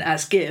brought in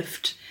as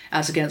gift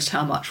as against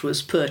how much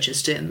was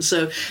purchased in.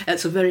 So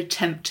it's a very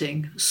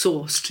tempting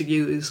source to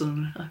use,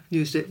 and I've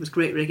used it with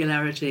great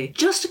regularity.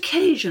 Just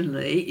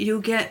occasionally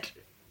you get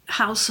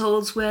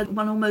households where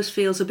one almost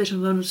feels a bit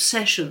of an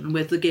obsession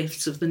with the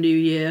gifts of the new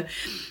year.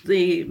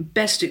 The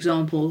best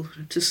example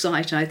to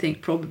cite, I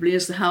think, probably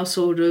is the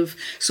household of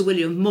Sir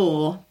William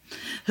Moore,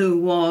 who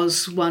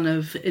was one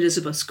of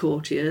Elizabeth's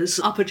courtiers.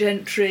 Upper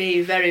gentry,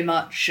 very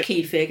much a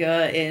key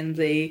figure in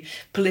the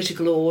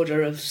political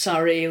order of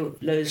Surrey.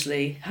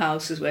 Loseley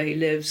House is where he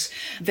lives.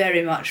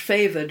 Very much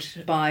favoured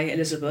by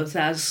Elizabeth,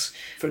 as,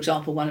 for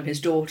example, one of his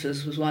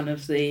daughters was one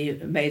of the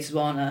maids of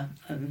honour,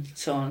 and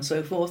so on and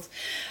so forth.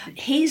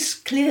 He's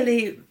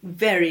clearly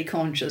very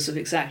conscious of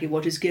exactly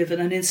what is given,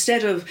 and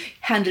instead of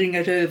handing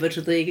it over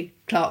to the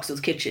clerks of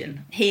the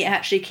kitchen, he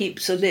actually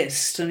keeps a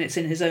list, and it's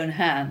in his own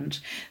hand,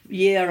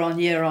 year on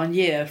year on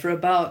year, for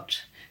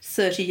about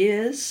 30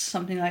 years,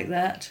 something like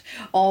that,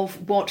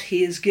 of what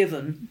he is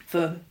given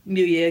for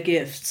New Year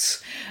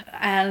gifts.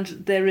 And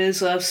there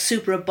is a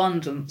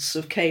superabundance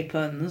of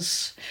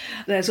capons.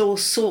 There's all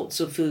sorts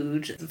of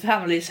food. The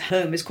family's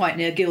home is quite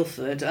near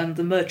Guildford, and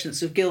the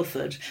merchants of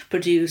Guildford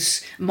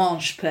produce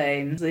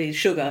marchpane, the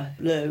sugar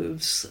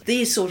loaves,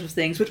 these sort of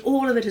things, but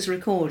all of it is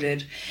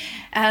recorded.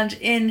 And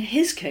in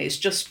his case,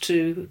 just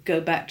to go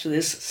back to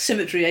this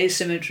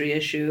symmetry-asymmetry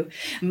issue,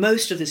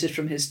 most of this is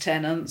from his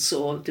tenants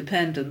or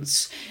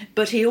dependents,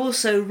 but he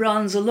also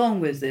runs along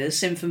with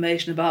this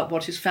information about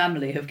what his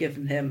family have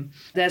given him.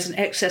 There's an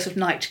excess of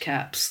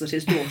nightcaps that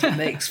his daughter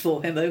makes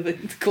for him over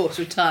the course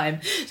of time.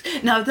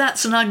 Now,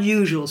 that's an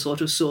unusual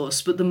sort of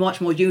source, but the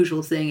much more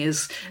usual thing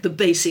is the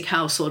basic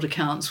household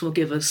accounts will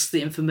give us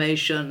the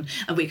information,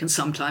 and we can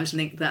sometimes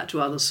link that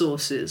to other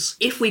sources.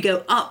 If we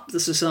go up the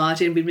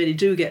society, and we really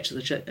do get to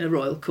the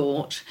royal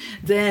court,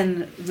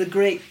 then the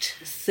great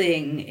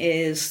thing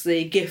is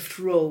the gift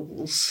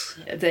rolls.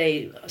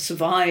 They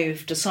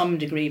survived to some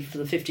degree for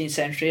the 15th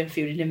century, a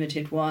few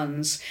limited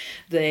ones.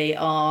 They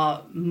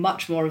are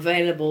much more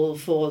available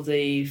for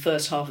the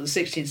first half of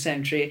the 16th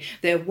century.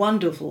 They're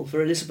wonderful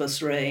for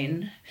Elizabeth's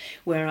reign,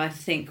 where I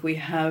think we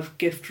have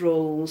gift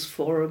rolls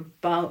for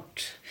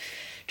about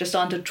just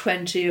under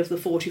 20 of the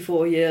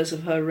 44 years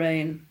of her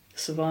reign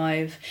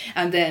survive.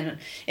 And then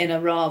in a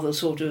rather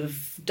sort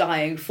of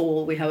dying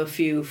fall, we have a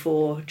few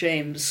for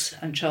James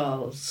and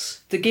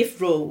Charles. The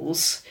gift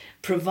rolls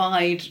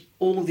provide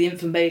all the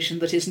information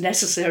that is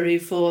necessary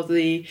for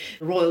the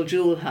Royal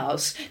Jewel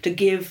House to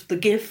give the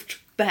gift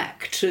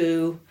back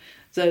to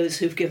those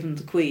who've given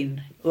the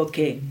Queen or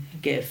King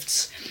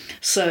gifts.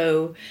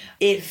 So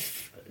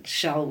if,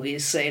 shall we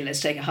say,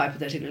 let's take a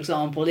hypothetical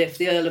example, if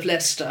the Earl of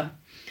Leicester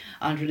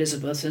under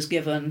Elizabeth has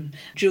given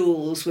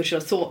jewels which are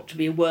thought to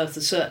be worth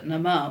a certain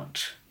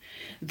amount,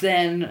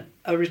 then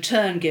a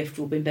return gift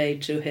will be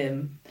made to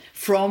him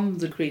from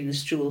the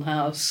Queen's Jewel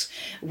House,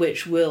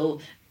 which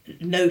will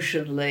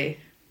notionally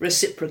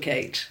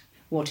reciprocate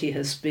what he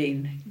has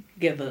been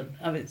given.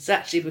 I mean, it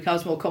actually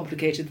becomes more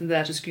complicated than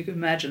that, as you can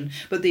imagine,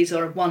 but these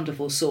are a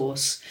wonderful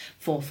source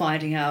for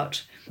finding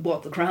out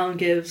what the Crown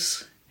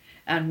gives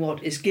and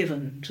what is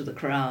given to the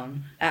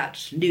Crown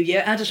at New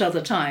Year and at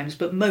other times,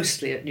 but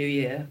mostly at New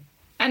Year.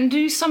 And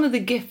do some of the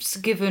gifts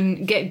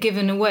get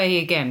given away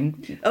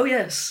again? Oh,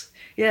 yes.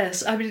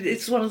 Yes, I mean,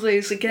 it's one of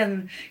those,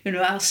 again,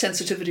 our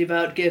sensitivity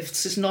about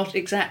gifts is not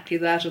exactly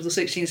that of the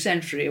 16th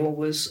century, or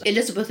was.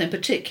 Elizabeth in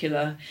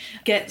particular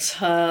gets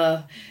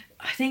her,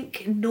 I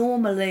think,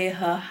 normally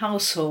her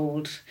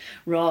household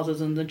rather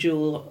than the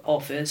jewel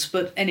office,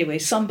 but anyway,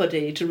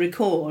 somebody to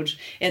record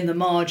in the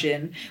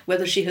margin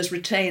whether she has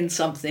retained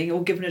something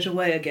or given it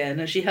away again,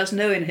 and she has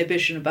no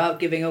inhibition about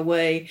giving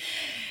away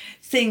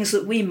things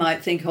that we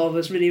might think of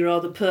as really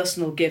rather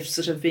personal gifts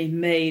that have been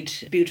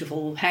made,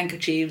 beautiful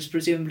handkerchiefs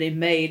presumably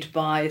made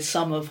by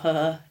some of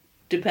her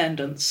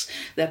dependents.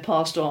 They're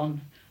passed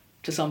on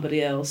to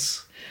somebody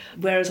else.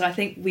 Whereas I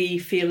think we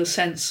feel a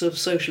sense of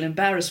social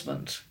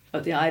embarrassment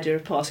at the idea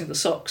of passing the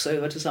socks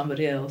over to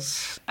somebody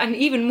else. And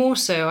even more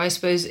so, I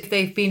suppose, if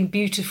they've been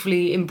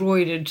beautifully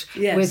embroidered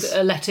with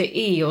a letter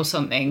E or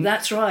something.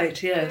 That's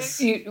right,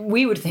 yes.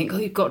 We would think,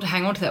 you've got to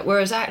hang on to that.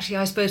 Whereas actually,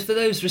 I suppose, for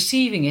those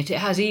receiving it, it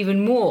has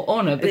even more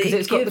honour because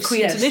it's got the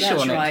Queen's initial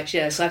on it. That's right,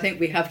 yes. I think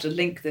we have to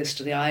link this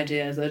to the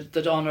idea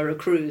that honour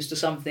accrues to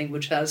something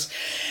which has,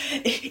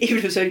 even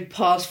if it's only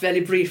passed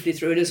fairly briefly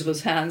through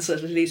Elizabeth's hands,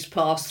 at least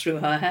passed through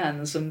her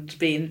hands and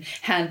been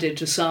handed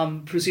to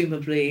some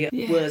presumably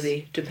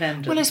worthy dependent.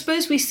 Well, I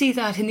suppose we see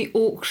that in the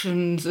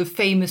auctions of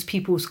famous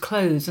people's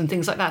clothes and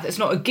things like that. It's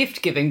not a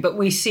gift giving, but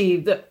we see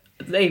that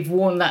they've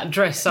worn that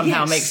dress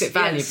somehow makes it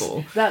valuable.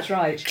 Yes, that's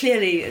right.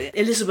 Clearly,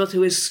 Elizabeth,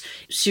 who is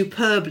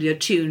superbly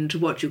attuned to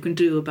what you can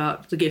do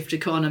about the gift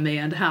economy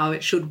and how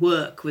it should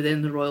work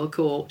within the royal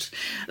court,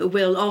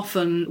 will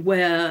often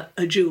wear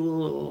a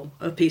jewel or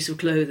a piece of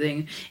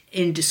clothing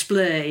in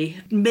display,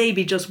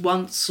 maybe just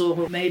once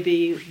or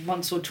maybe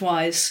once or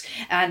twice,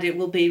 and it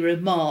will be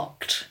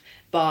remarked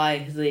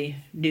by the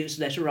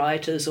newsletter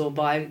writers or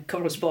by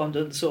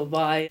correspondents or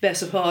by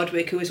Bess of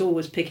Hardwick, who is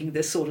always picking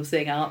this sort of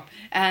thing up,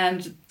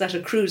 and that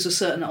accrues a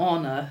certain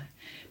honour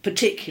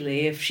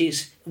particularly if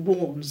she's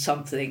worn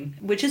something,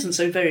 which isn't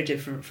so very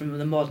different from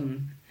the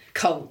modern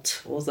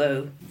cult,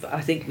 although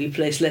I think we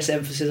place less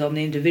emphasis on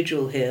the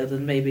individual here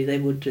than maybe they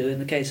would do in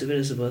the case of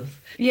Elizabeth.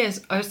 Yes,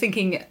 I was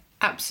thinking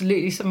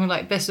absolutely something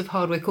like Best of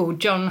Hardwick or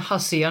John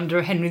Hussey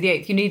under Henry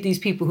VIII. You need these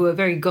people who are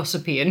very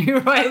gossipy and who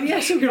write,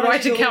 who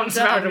write accounts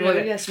about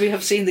it. Yes, we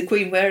have seen the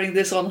Queen wearing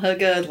this on her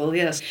girdle,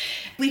 yes.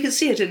 We can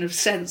see it in a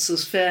sense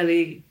as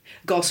fairly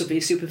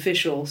gossipy,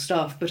 superficial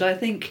stuff, but I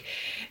think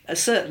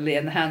certainly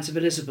in the hands of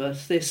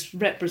Elizabeth, this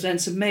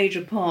represents a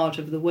major part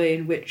of the way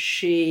in which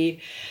she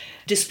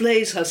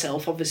displays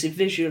herself, obviously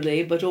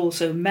visually, but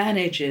also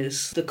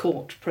manages the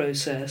court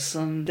process.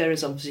 And there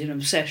is obviously an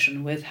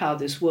obsession with how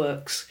this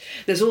works.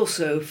 There's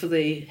also, for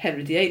the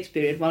Henry VIII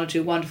period, one or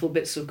two wonderful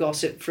bits of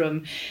gossip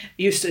from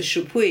Eustace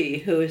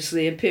Chapuis, who is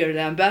the imperial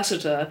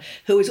ambassador,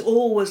 who is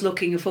always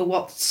looking for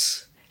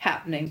what's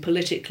happening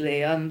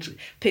politically and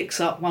picks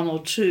up one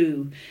or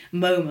two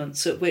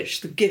moments at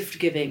which the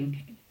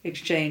gift-giving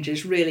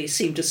exchanges really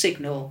seem to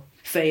signal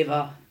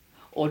favour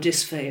or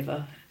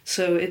disfavour.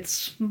 So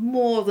it's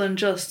more than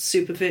just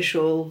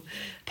superficial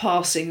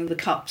passing the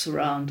cups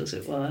around, as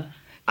it were.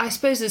 I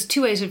suppose there's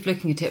two ways of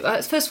looking at it.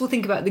 First of all,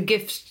 think about the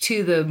gifts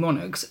to the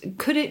monarchs.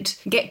 Could it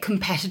get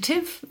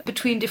competitive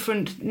between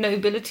different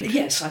nobility?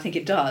 Yes, I think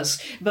it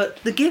does. But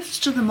the gifts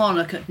to the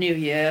monarch at New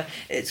Year,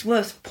 it's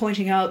worth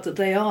pointing out that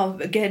they are,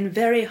 again,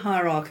 very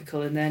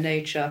hierarchical in their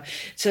nature.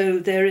 So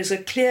there is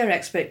a clear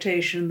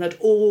expectation that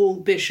all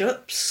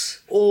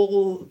bishops,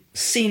 all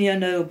senior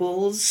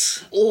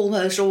nobles,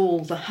 almost all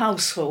the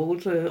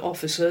household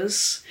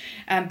officers,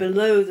 and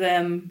below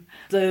them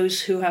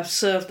those who have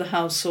served the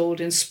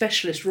household in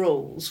specialist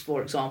roles,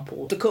 for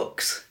example, the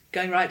cooks,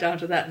 going right down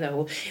to that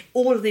level.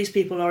 All of these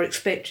people are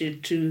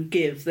expected to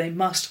give. They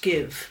must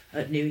give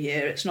at New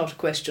Year. It's not a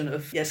question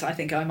of, yes, I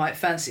think I might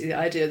fancy the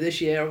idea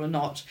this year or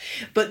not.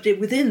 But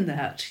within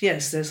that,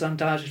 yes, there's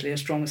undoubtedly a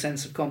strong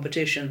sense of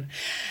competition.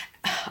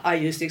 I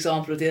use the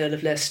example of the Earl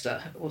of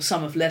Leicester, or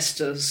some of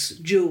Leicester's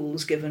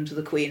jewels given to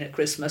the Queen at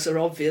Christmas are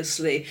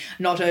obviously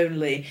not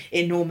only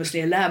enormously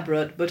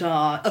elaborate, but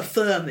are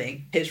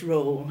affirming his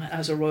role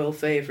as a royal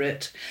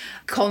favourite.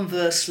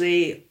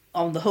 Conversely,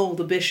 on the whole,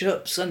 the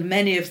bishops and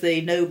many of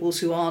the nobles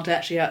who aren't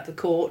actually at the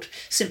court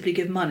simply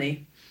give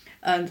money.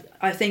 And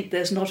I think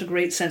there's not a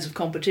great sense of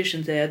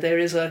competition there. There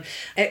is an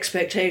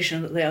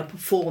expectation that they are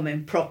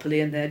performing properly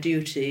in their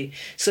duty.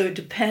 So it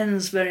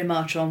depends very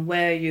much on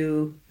where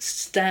you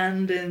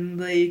stand in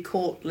the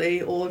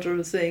courtly order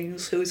of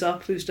things, who's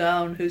up, who's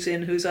down, who's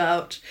in, who's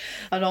out.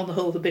 And on the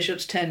whole, the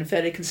bishops tend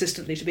fairly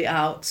consistently to be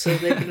out, so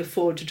they can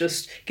afford to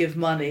just give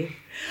money.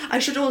 I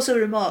should also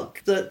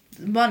remark that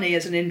money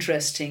is an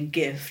interesting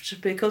gift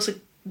because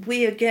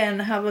we again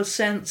have a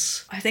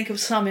sense, I think, of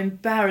some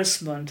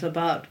embarrassment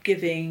about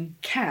giving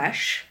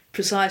cash,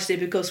 precisely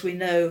because we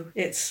know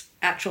its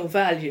actual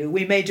value.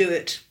 We may do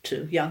it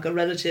to younger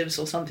relatives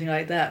or something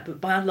like that, but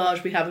by and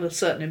large we have a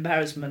certain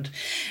embarrassment.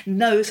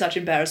 No such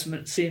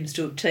embarrassment seems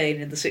to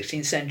obtain in the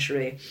 16th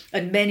century,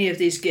 and many of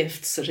these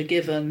gifts that are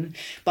given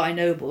by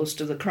nobles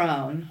to the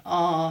crown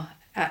are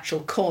actual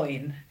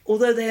coin,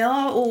 although they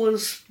are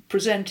always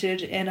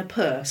presented in a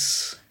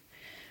purse.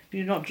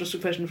 It's not just a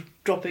question of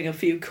dropping a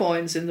few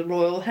coins in the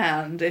royal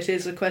hand. It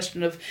is a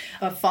question of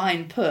a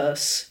fine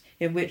purse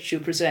in which you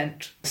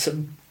present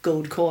some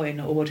gold coin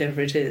or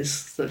whatever it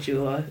is that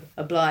you are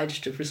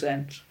obliged to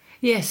present.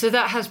 Yes, so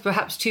that has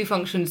perhaps two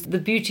functions, the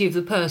beauty of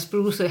the purse, but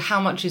also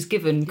how much is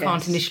given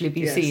can't initially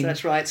be seen. Yes,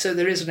 that's right. So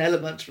there is an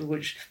element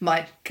which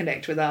might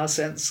connect with our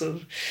sense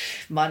of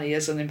money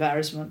as an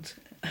embarrassment.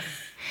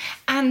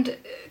 And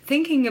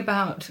thinking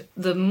about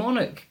the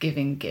monarch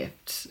giving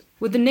gifts,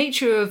 would the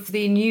nature of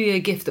the New Year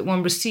gift that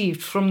one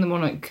received from the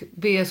monarch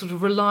be a sort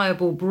of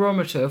reliable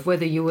barometer of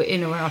whether you were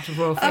in or out of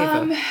royal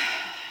favour?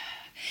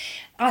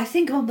 I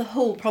think on the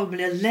whole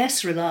probably a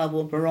less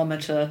reliable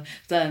barometer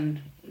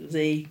than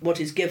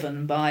what is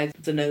given by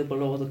the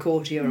noble or the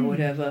courtier or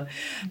whatever.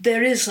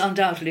 There is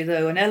undoubtedly,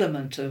 though, an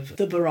element of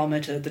the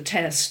barometer, the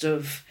test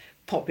of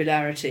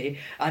popularity.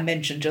 I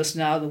mentioned just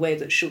now the way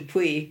that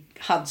Chapuis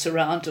hunts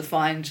around to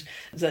find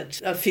that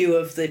a few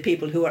of the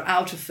people who are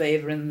out of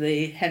favour in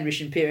the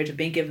Henrician period have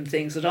been given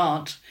things that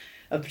aren't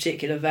of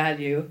particular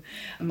value.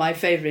 My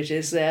favourite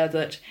is there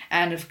that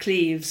Anne of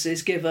Cleves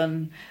is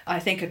given, I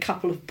think, a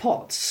couple of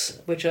pots,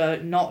 which are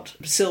not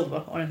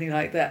silver or anything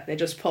like that, they're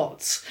just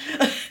pots.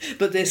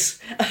 But this,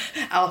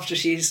 after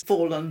she's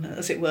fallen,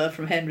 as it were,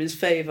 from Henry's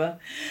favour.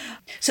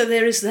 So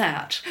there is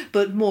that,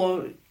 but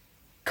more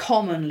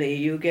commonly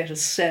you get a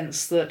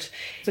sense that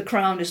the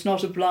crown is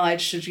not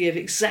obliged to give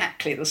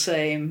exactly the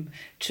same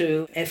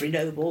to every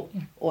noble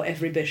or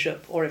every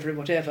bishop or every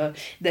whatever.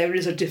 There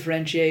is a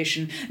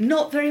differentiation.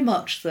 Not very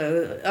much,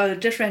 though. A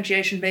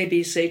differentiation may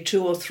be, say,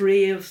 2 or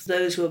 3 of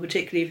those who are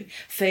particularly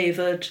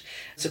favoured.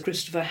 Sir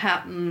Christopher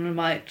Hatton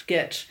might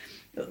get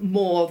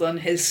more than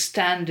his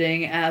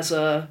standing as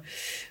a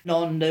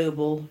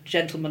non-noble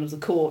gentleman of the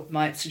court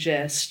might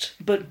suggest.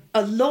 But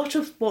a lot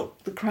of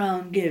what the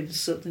Crown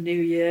gives at the New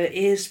Year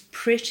is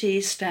pretty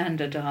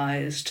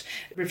standardised,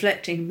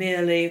 reflecting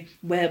merely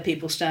where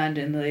people stand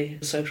in the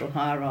social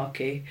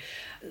hierarchy.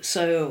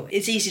 So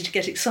it's easy to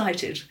get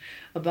excited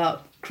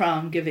about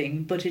Crown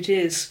giving, but it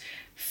is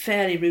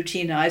fairly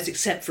routinized,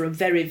 except for a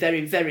very,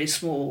 very, very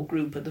small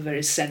group at the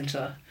very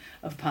centre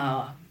of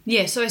power.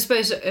 Yeah, so I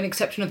suppose an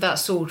exception of that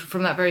sort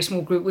from that very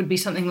small group would be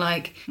something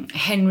like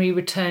Henry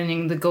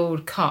returning the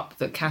gold cup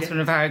that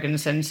Catherine of Aragon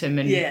sent him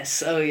in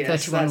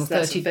 31 or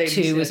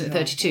 32, wasn't it?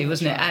 32,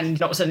 wasn't it? And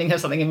not sending her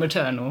something in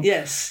return. Or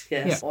Yes.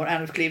 Yeah. Or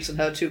Anne of Cleves and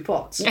her 2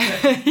 pots.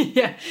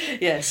 Yeah.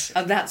 Yes,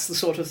 and that's the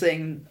sort of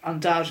thing,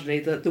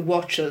 undoubtedly, that the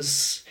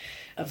watchers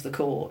of the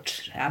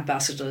court,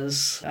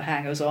 ambassadors,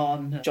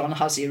 hangers-on, John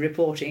Hussey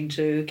reporting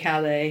to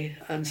Calais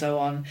and so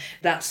on,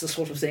 that's the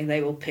sort of thing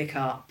they will pick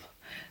up.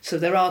 So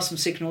there are some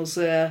signals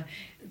there.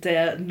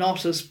 They're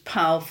not as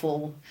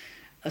powerful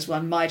as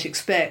one might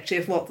expect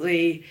if what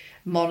the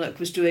monarch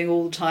was doing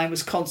all the time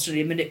was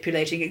constantly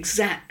manipulating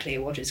exactly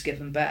what is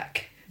given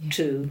back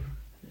to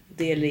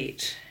the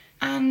elite.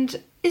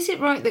 And is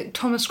it right that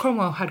Thomas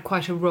Cromwell had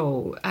quite a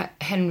role at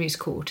Henry's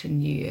court in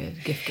New Year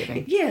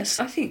gift-giving? Yes,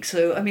 I think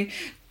so. I mean,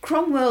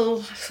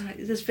 Cromwell,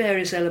 there's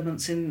various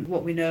elements in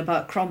what we know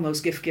about Cromwell's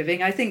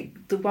gift-giving. I think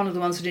one of the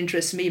ones that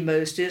interests me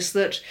most is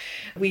that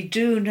we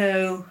do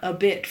know a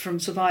bit from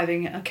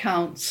surviving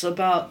accounts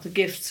about the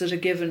gifts that are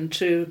given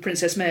to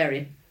Princess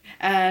Mary.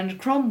 And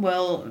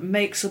Cromwell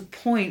makes a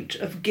point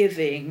of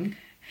giving,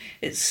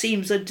 it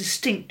seems a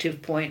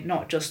distinctive point,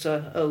 not just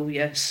oh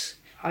yes,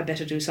 I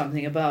better do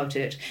something about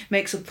it,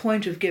 makes a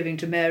point of giving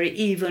to Mary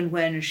even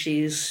when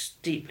she's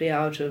deeply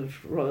out of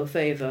royal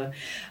favour.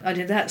 And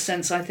in that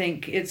sense, I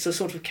think it's a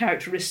sort of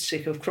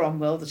characteristic of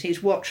Cromwell that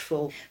he's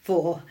watchful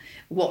for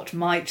what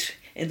might,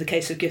 in the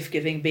case of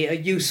gift-giving, be a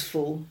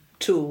useful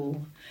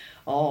tool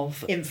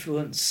of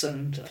influence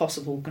and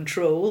possible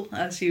control,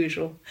 as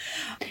usual.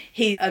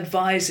 He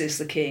advises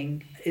the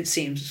king, it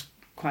seems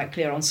quite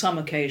clear on some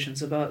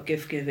occasions, about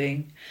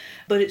gift-giving,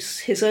 but it's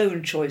his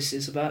own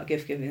choices about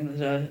gift-giving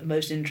that are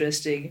most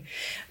interesting.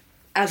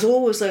 As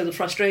always, though, the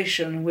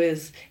frustration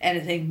with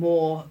anything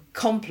more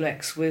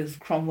complex with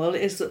Cromwell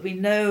is that we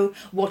know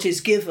what is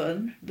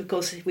given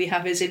because we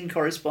have his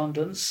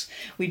in-correspondence.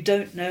 We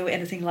don't know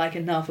anything like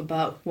enough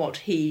about what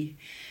he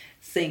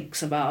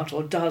thinks about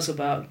or does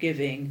about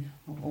giving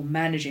or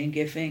managing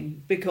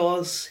giving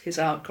because his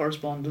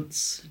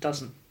out-correspondence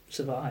doesn't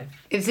survive.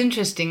 It's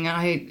interesting,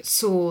 I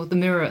saw The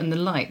Mirror and the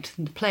Light,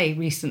 the play,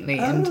 recently,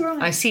 and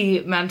right. I see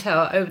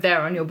Mantell over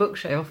there on your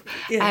bookshelf.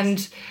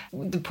 Yes.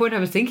 And the point I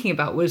was thinking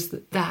about was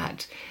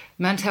that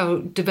Mantell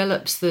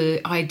develops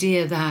the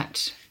idea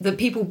that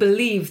people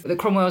believe that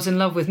Cromwell's in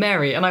love with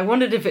Mary, and I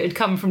wondered if it had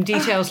come from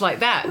details like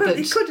that. Well,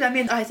 it could. I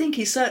mean, I think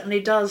he certainly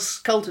does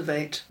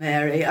cultivate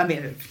Mary. I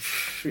mean,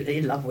 really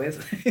in love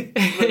with,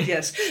 but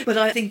yes. But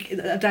I think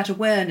that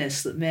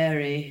awareness that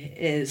Mary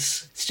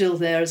is still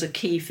there as a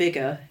key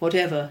figure,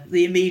 whatever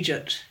the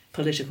immediate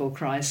political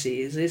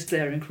crises, is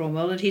there in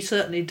Cromwell, and he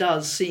certainly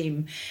does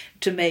seem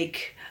to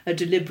make a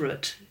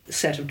deliberate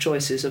set of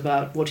choices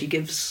about what he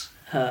gives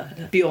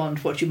her, beyond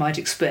what you might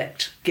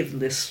expect, given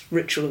this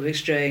ritual of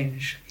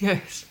exchange.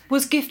 Yes.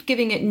 Was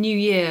gift-giving at New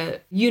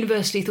Year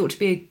universally thought to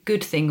be a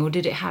good thing, or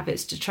did it have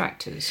its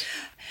detractors?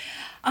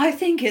 I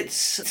think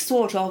it's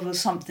thought of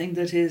as something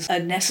that is a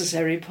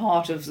necessary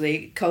part of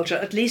the culture,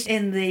 at least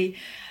in the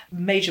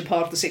major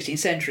part of the 16th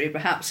century,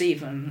 perhaps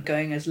even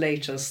going as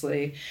late as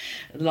the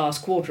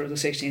last quarter of the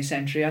 16th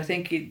century. I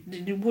think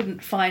you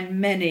wouldn't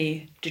find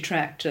many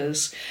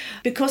detractors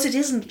because it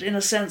isn't, in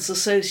a sense,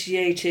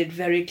 associated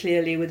very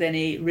clearly with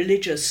any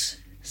religious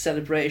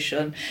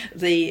celebration.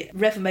 The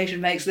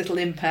Reformation makes little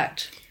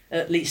impact,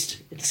 at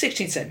least in the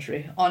 16th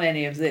century, on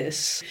any of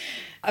this.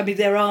 I mean,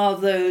 there are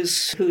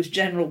those whose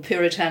general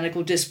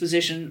puritanical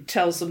disposition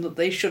tells them that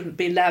they shouldn't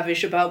be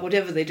lavish about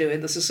whatever they do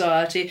in the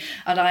society,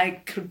 and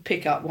I could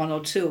pick up one or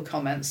two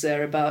comments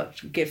there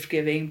about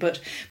gift-giving, but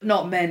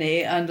not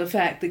many, and the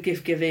fact that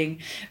gift-giving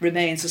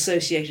remains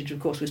associated, of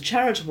course, with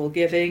charitable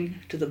giving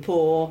to the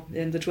poor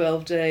in the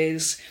 12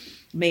 days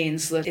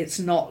means that it's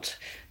not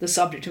the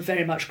subject of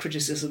very much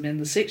criticism in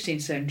the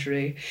 16th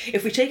century.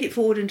 If we take it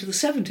forward into the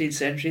 17th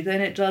century, then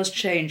it does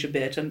change a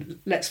bit, and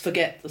let's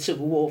forget the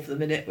Civil War for the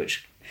minute,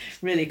 which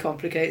really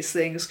complicates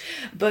things.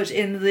 But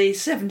in the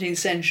 17th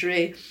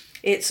century,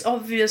 it's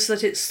obvious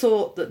that it's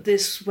thought that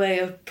this way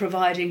of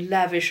providing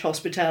lavish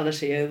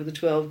hospitality over the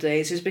 12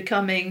 days is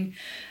becoming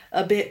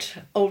a bit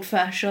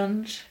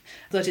old-fashioned,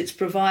 that it's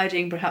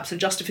providing perhaps a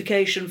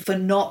justification for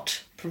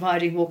not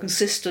providing more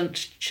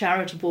consistent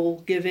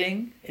charitable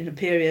giving in a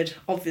period,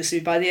 obviously,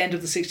 by the end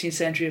of the 16th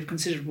century of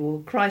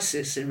considerable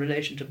crisis in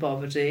relation to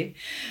poverty.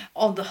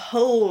 On the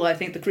whole, I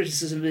think the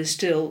criticism is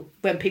still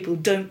when people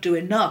don't do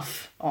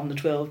enough on the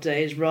 12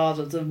 days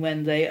rather than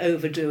when they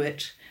overdo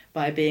it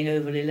by being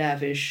overly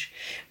lavish.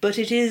 But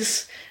it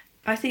is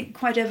I think,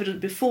 quite evident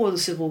before the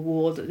Civil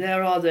War that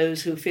there are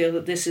those who feel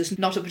that this is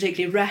not a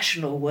particularly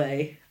rational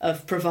way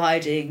of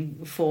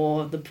providing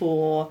for the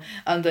poor,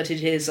 and that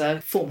it is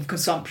a form of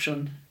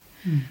consumption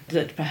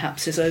that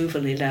perhaps is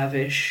overly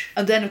lavish.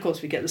 And then, of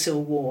course, we get the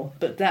Civil War,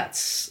 but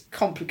that's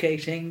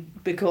complicating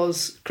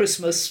because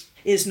Christmas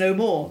is no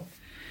more.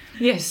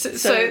 Yes,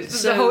 so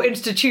the whole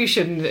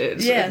institution,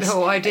 yes, the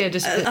whole idea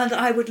just... And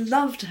I would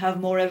love to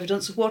have more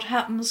evidence of what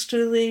happens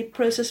to the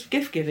process of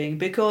gift-giving,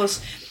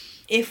 because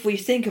if we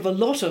think of a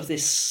lot of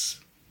this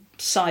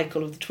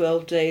cycle of the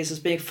 12 days as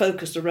being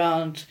focused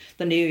around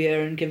the New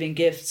Year and giving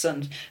gifts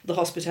and the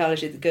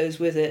hospitality that goes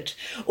with it,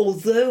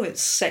 although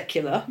it's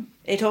secular,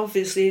 it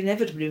obviously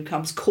inevitably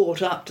becomes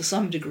caught up to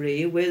some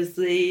degree with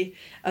the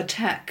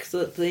attack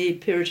that the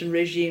Puritan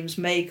regimes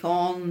make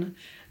on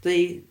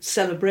the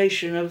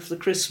celebration of the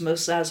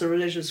Christmas as a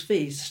religious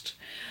feast.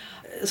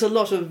 There's a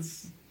lot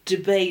of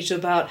debate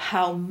about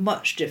how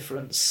much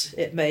difference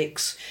it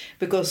makes,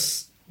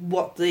 because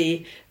what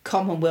the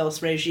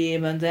Commonwealth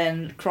regime and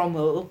then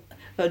Cromwell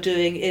are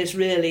doing is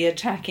really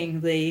attacking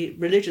the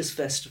religious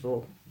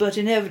festival. But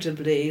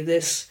inevitably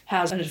this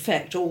has an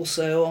effect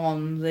also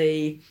on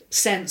the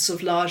sense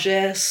of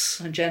largesse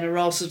and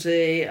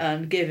generosity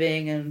and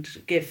giving and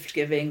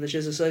gift-giving that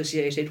is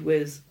associated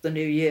with the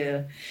New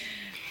Year.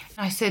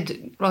 I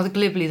said rather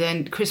glibly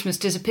then Christmas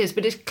disappears,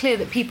 but it's clear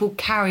that people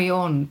carry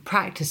on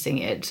practising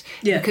it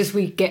because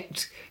we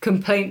get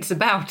complaints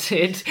about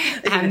it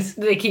and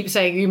they keep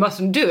saying you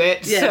mustn't do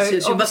it.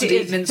 Yes, so you mustn't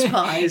eat mince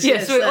pies.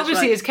 Yes, so it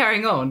obviously is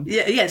carrying on.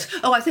 Yes.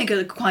 Oh, I think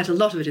quite a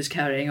lot of it is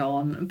carrying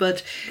on.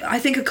 But I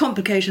think a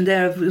complication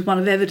there is one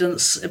of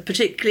evidence,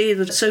 particularly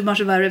that so much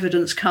of our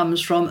evidence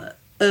comes from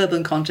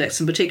urban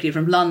contexts and particularly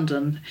from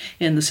London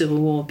in the Civil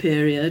War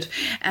period.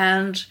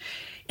 And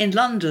in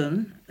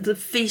London, the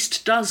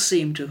feast does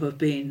seem to have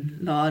been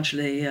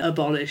largely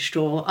abolished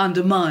or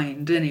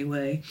undermined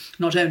anyway.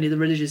 Not only the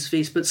religious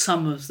feast, but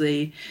some of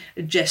the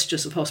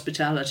gestures of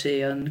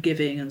hospitality and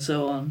giving and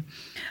so on.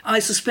 I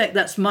suspect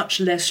that's much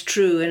less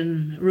true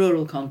in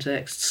rural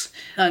contexts,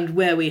 and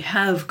where we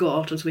have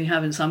got, as we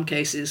have in some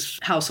cases,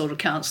 household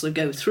accounts that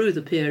go through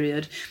the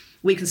period,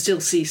 we can still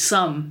see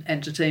some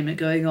entertainment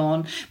going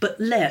on, but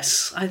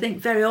less. I think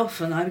very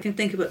often I can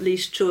think of at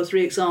least 2 or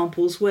 3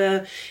 examples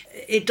where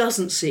it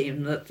doesn't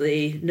seem that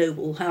the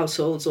noble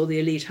households or the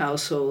elite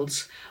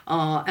households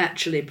are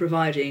actually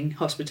providing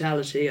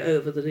hospitality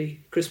over the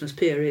Christmas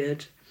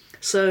period.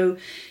 So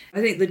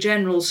I think the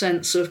general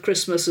sense of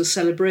Christmas as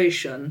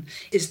celebration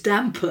is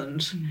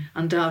dampened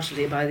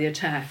undoubtedly by the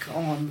attack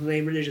on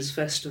the religious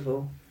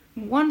festival.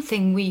 One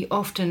thing we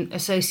often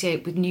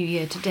associate with New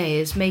Year today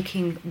is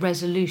making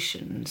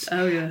resolutions.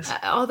 Oh, yes.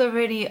 Are there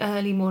any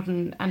early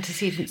modern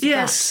antecedents?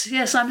 Yes.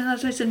 I mean,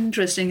 that's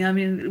interesting. I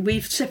mean,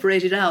 we've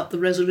separated out the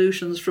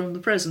resolutions from the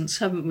presents,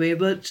 haven't we?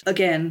 But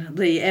again,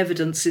 the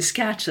evidence is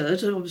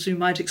scattered, obviously you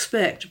might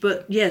expect.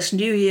 But yes,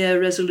 New Year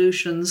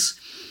resolutions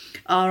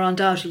are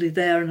undoubtedly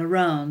there and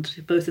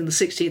around, both in the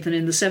 16th and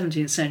in the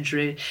 17th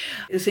century.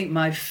 I think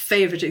my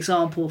favourite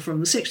example from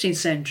the 16th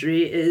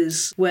century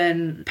is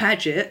when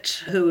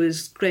Paget, who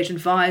is great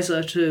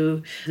advisor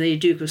to the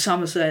Duke of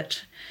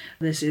Somerset,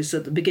 this is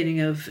at the beginning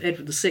of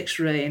Edward VI's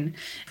reign,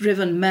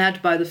 driven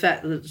mad by the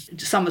fact that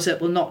Somerset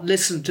will not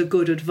listen to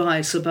good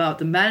advice about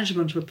the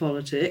management of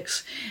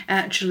politics,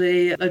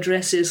 actually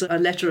addresses a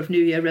letter of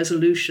New Year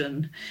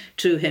resolution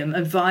to him,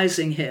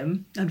 advising,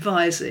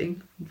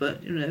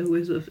 but,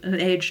 with an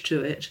edge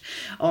to it,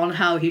 on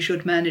how he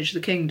should manage the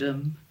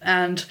kingdom.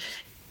 And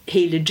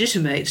he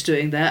legitimates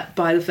doing that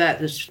by the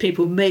fact that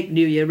people make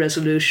New Year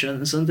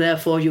resolutions, and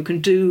therefore you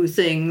can do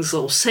things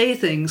or say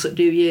things at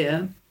New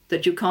Year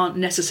that you can't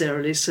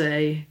necessarily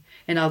say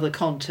in other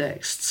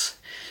contexts,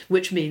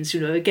 which means,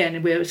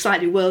 again, we're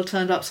slightly world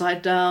turned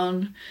upside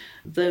down.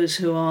 Those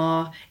who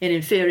are in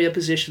inferior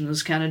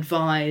positions can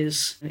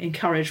advise,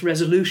 encourage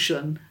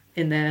resolution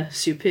in their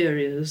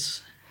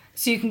superiors.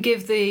 So you can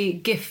give the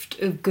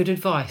gift of good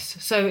advice.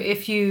 So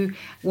if you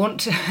want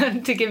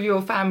to give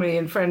your family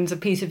and friends a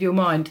piece of your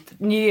mind,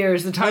 New Year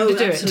is the time to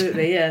do it.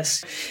 Absolutely,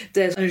 yes.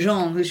 There's a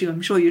genre, as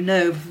I'm sure you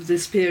know, of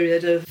this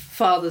period of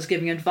fathers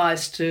giving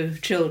advice to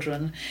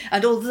children.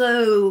 And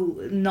although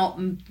not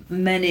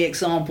many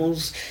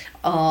examples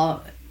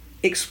are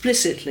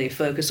explicitly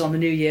focused on the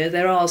New Year,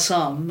 there are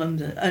some,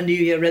 and a New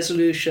Year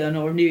resolution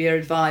or New Year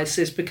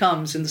advice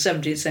becomes, in the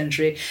 17th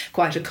century,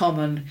 quite a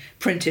common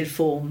printed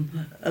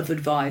form of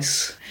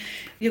advice.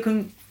 You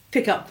can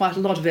pick up quite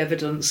a lot of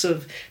evidence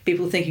of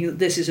people thinking that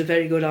this is a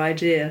very good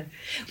idea.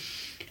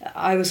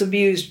 I was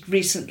amused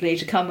recently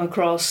to come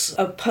across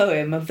a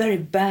poem, a very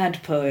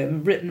bad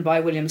poem, written by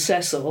William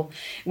Cecil,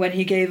 when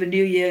he gave a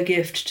New Year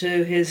gift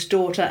to his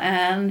daughter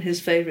Anne, his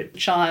favourite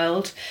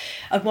child.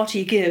 And what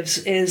he gives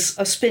is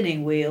a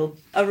spinning wheel,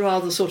 a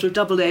rather sort of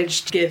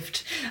double-edged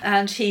gift.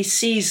 And he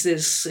sees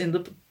this in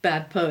the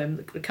bad poem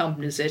that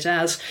accompanies it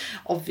as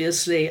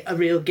obviously a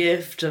real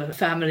gift, a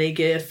family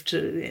gift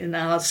in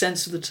our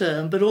sense of the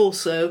term, but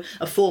also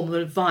a form of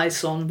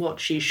advice on what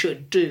she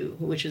should do,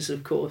 which is,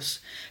 of course,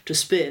 to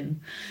spin,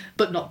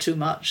 but not too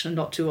much and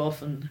not too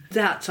often.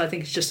 That, I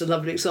think, is just a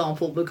lovely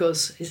example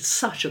because it's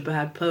such a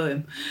bad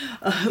poem.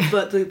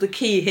 But the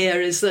key here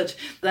is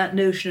that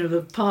notion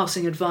of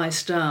passing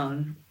advice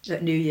down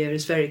at New Year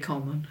is very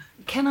common.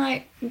 Can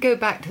I go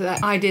back to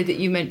that idea that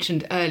you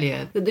mentioned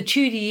earlier, that the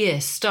Tudor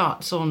year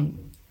starts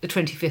on the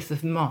 25th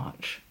of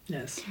March?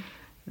 Yes.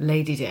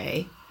 Lady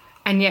Day.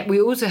 And yet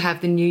we also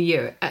have the New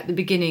Year at the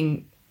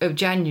beginning of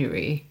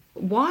January.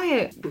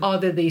 Why are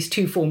there these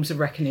two forms of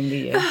reckoning the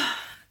year?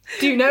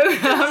 Do you know?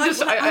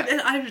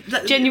 I'm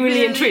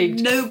genuinely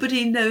intrigued.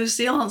 Nobody knows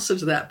the answer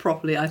to that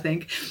properly, I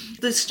think.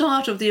 The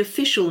start of the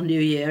official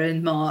New Year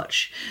in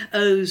March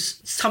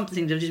owes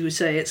something to, as we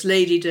say, it's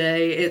Lady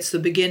Day, it's the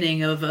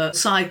beginning of a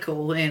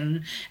cycle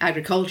in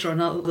agriculture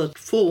and other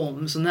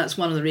forms, and that's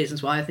one of the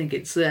reasons why I think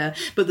it's there.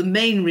 But the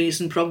main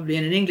reason, probably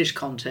in an English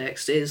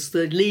context, is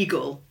the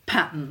legal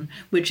pattern,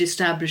 which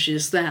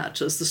establishes that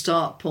as the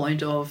start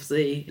point of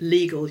the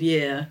legal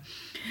year.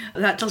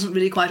 That doesn't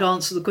really quite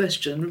answer the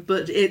question,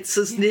 but it's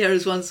as near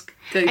as one's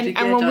going to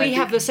get. And when we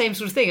have the same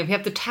sort of thing, if we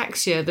have the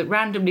tax year that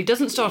randomly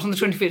doesn't start on the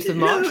 25th of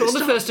March or the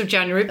 1st of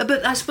January.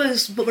 But I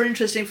suppose what we're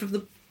interesting from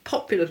the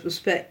popular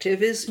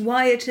perspective is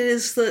why it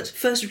is that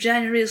 1st of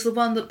January is the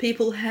one that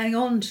people hang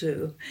on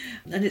to.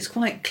 And it's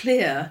quite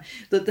clear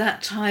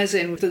that ties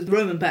in with the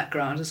Roman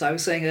background, as I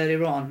was saying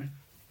earlier on,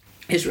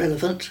 is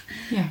relevant.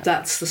 Yeah.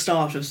 That's the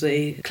start of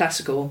the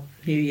classical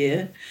New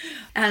Year.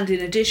 And in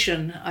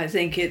addition, I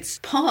think it's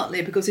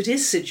partly because it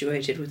is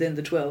situated within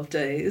the 12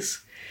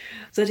 days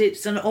that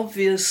it's an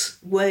obvious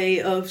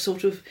way of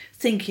sort of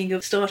thinking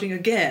of starting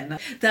again.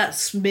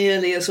 That's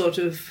merely a sort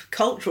of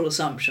cultural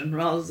assumption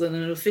rather than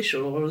an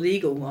official or a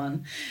legal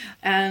one.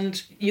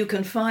 And you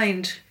can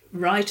find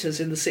writers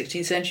in the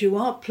 16th century who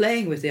are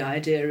playing with the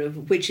idea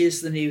of which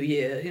is the new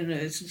year. You know,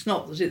 it's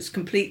not that it's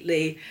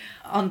completely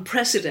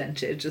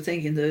unprecedented to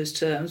think in those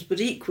terms,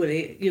 but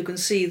equally you can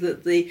see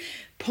that the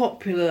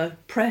popular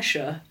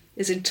pressure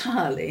is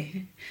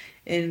entirely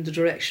in the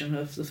direction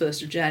of the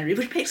 1st of January,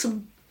 which makes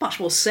some much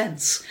more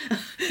sense.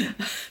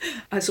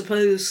 I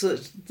suppose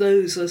that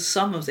those are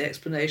some of the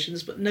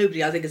explanations, but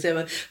nobody, I think, has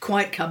ever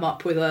quite come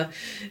up with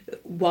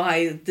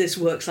why this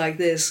works like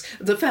this.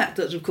 The fact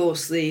that, of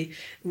course, the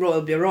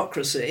royal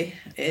bureaucracy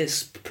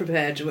is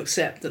prepared to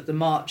accept that the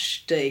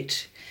March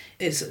date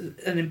is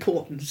an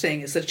important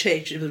thing. It's the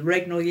change of the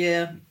regnal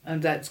year,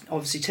 and that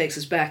obviously takes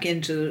us back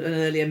into an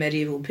earlier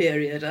medieval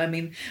period. I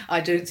mean,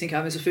 I don't think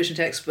I'm a sufficient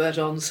expert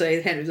on,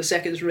 say, Henry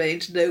II's reign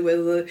to know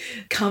whether the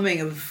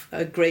coming of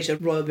a greater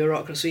royal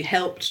bureaucracy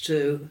helped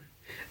to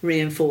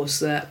reinforce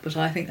that, but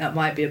I think that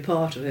might be a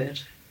part of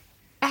it.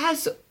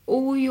 Has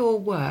all your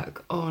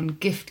work on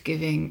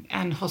gift-giving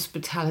and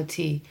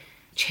hospitality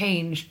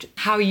changed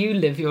how you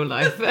live your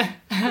life?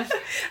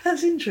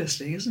 That's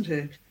interesting, isn't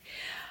it?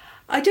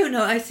 I don't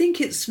know. I think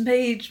it's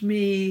made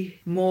me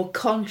more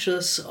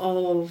conscious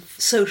of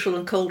social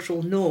and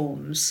cultural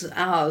norms,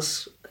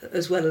 ours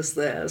as well as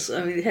theirs.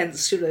 I mean,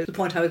 hence, the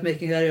point I was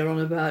making earlier on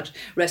about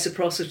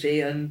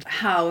reciprocity and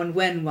how and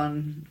when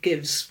one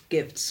gives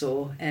gifts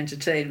or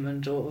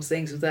entertainment or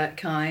things of that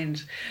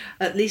kind.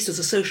 At least as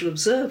a social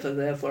observer,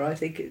 therefore, I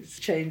think it's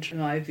changed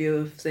my view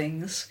of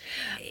things.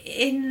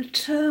 In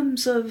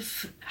terms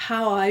of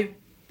how I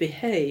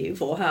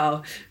behave or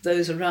how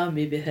those around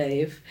me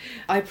behave,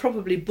 I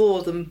probably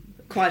bore them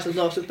quite a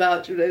lot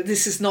about,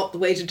 this is not the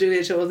way to do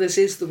it or this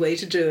is the way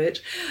to do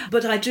it.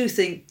 But I do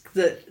think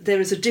that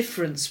there is a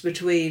difference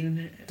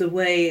between the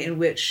way in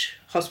which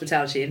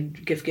hospitality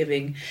and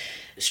gift-giving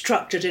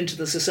structured into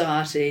the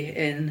society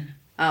in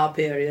our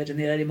period, in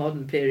the early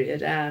modern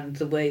period, and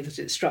the way that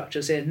it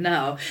structures in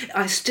now.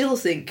 I still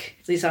think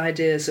these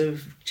ideas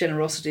of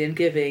generosity and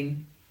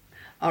giving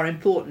are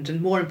important,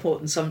 and more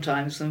important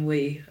sometimes than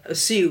we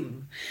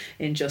assume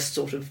in just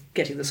sort of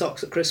getting the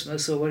socks at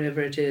Christmas or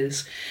whatever it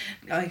is.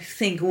 I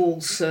think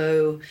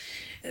also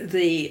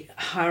the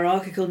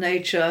hierarchical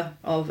nature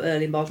of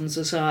early modern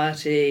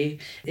society,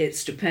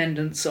 its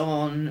dependence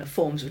on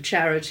forms of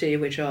charity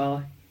which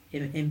are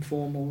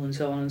informal and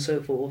so on and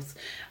so forth,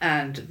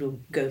 and we'll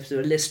go through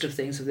a list of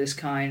things of this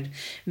kind,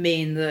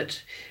 mean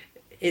that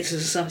it's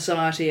a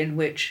society in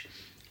which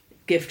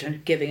gift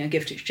and giving and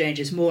gift exchange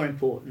is more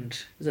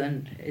important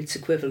than its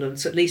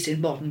equivalents, at least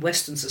in modern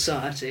Western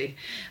society.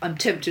 I'm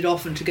tempted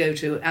often to go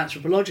to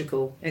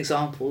anthropological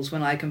examples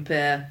when I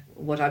compare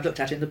what I've looked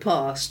at in the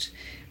past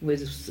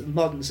with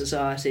modern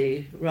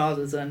society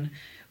rather than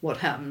what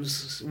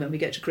happens when we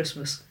get to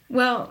Christmas.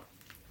 Well,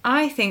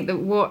 I think that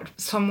what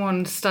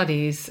someone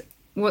studies,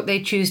 what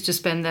they choose to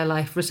spend their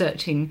life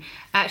researching,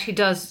 actually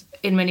does,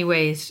 in many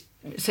ways,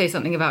 say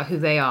something about who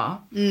they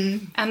are.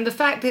 And the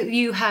fact that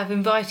you have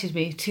invited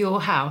me to your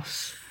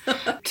house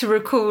to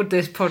record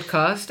this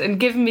podcast and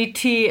given me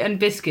tea and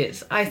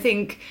biscuits, I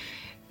think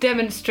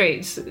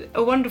demonstrates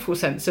a wonderful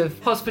sense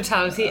of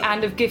hospitality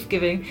and of gift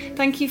giving.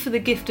 Thank you for the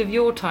gift of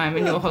your time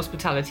and your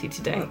hospitality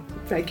today. Well,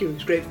 thank you, it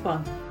was great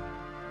fun.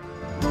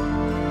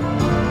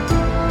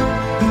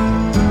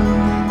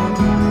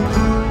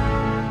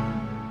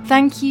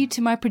 Thank you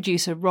to my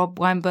producer Rob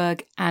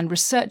Weinberg and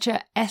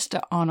researcher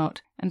Esther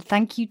Arnott, and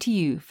thank you to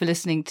you for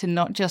listening to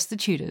Not Just the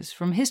Tudors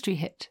from History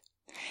Hit.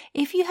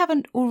 If you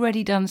haven't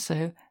already done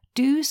so,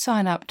 do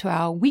sign up to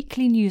our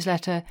weekly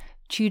newsletter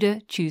Tudor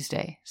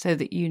Tuesday so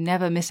that you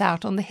never miss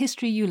out on the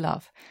history you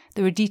love.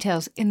 There are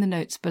details in the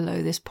notes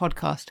below this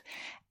podcast.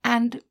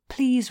 And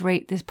please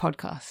rate this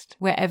podcast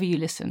wherever you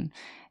listen,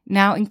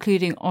 now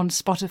including on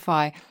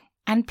Spotify.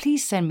 And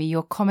please send me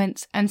your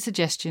comments and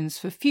suggestions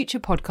for future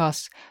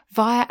podcasts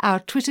via our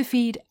Twitter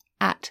feed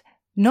at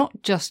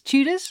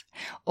NotJustTudors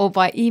or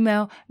by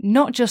email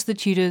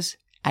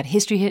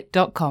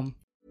notjustthetudors@historyhit.com.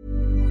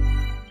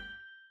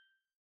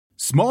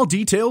 Small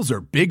details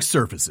are big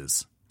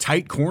surfaces.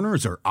 Tight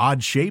corners or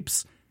odd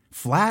shapes.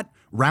 Flat,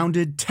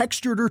 rounded,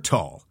 textured, or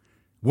tall.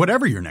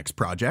 Whatever your next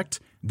project,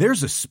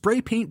 there's a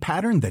spray paint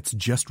pattern that's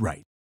just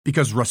right.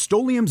 Because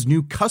Rust-Oleum's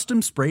new Custom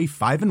Spray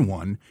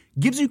 5-in-1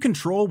 gives you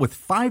control with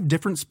 5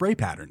 different spray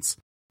patterns.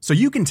 So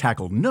you can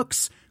tackle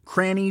nooks,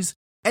 crannies,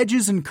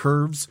 edges, and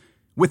curves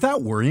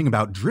without worrying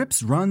about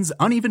drips, runs,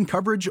 uneven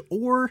coverage,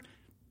 or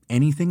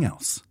anything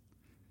else.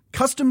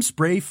 Custom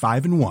Spray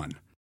 5-in-1.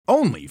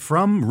 Only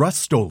from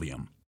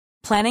Rust-Oleum.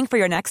 Planning for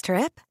your next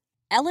trip?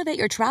 Elevate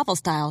your travel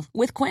style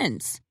with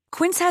Quince.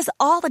 Quince has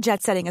all the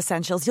jet-setting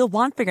essentials you'll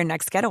want for your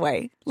next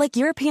getaway, like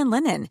European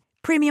linen,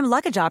 premium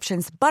luggage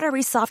options,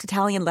 buttery soft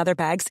Italian leather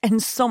bags,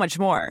 and so much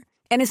more.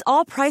 And is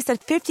all priced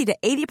at 50 to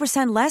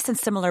 80% less than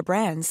similar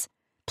brands.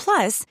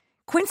 Plus,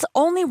 Quince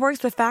only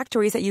works with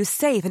factories that use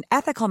safe and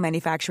ethical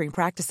manufacturing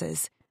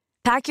practices.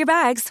 Pack your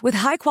bags with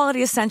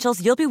high-quality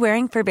essentials you'll be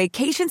wearing for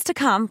vacations to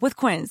come with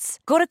Quince.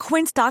 Go to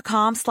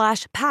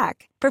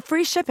quince.com/pack for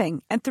free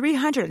shipping and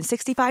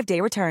 365-day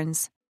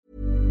returns.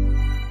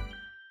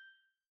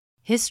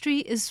 History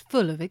is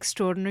full of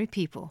extraordinary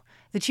people,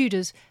 the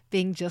Tudors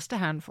being just a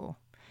handful.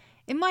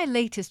 In my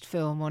latest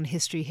film on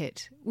History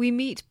Hit, we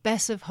meet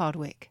Bess of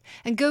Hardwick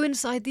and go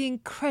inside the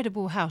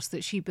incredible house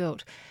that she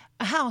built,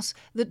 a house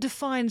that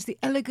defines the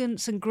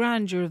elegance and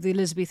grandeur of the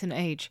Elizabethan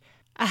age,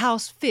 a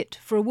house fit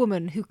for a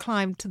woman who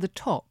climbed to the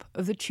top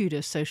of the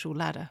Tudor social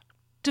ladder.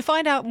 To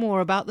find out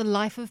more about the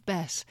life of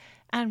Bess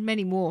and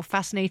many more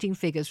fascinating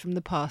figures from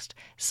the past,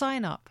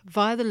 sign up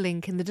via the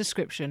link in the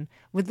description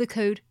with the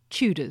code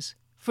TUDORS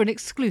for an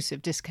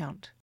exclusive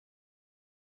discount.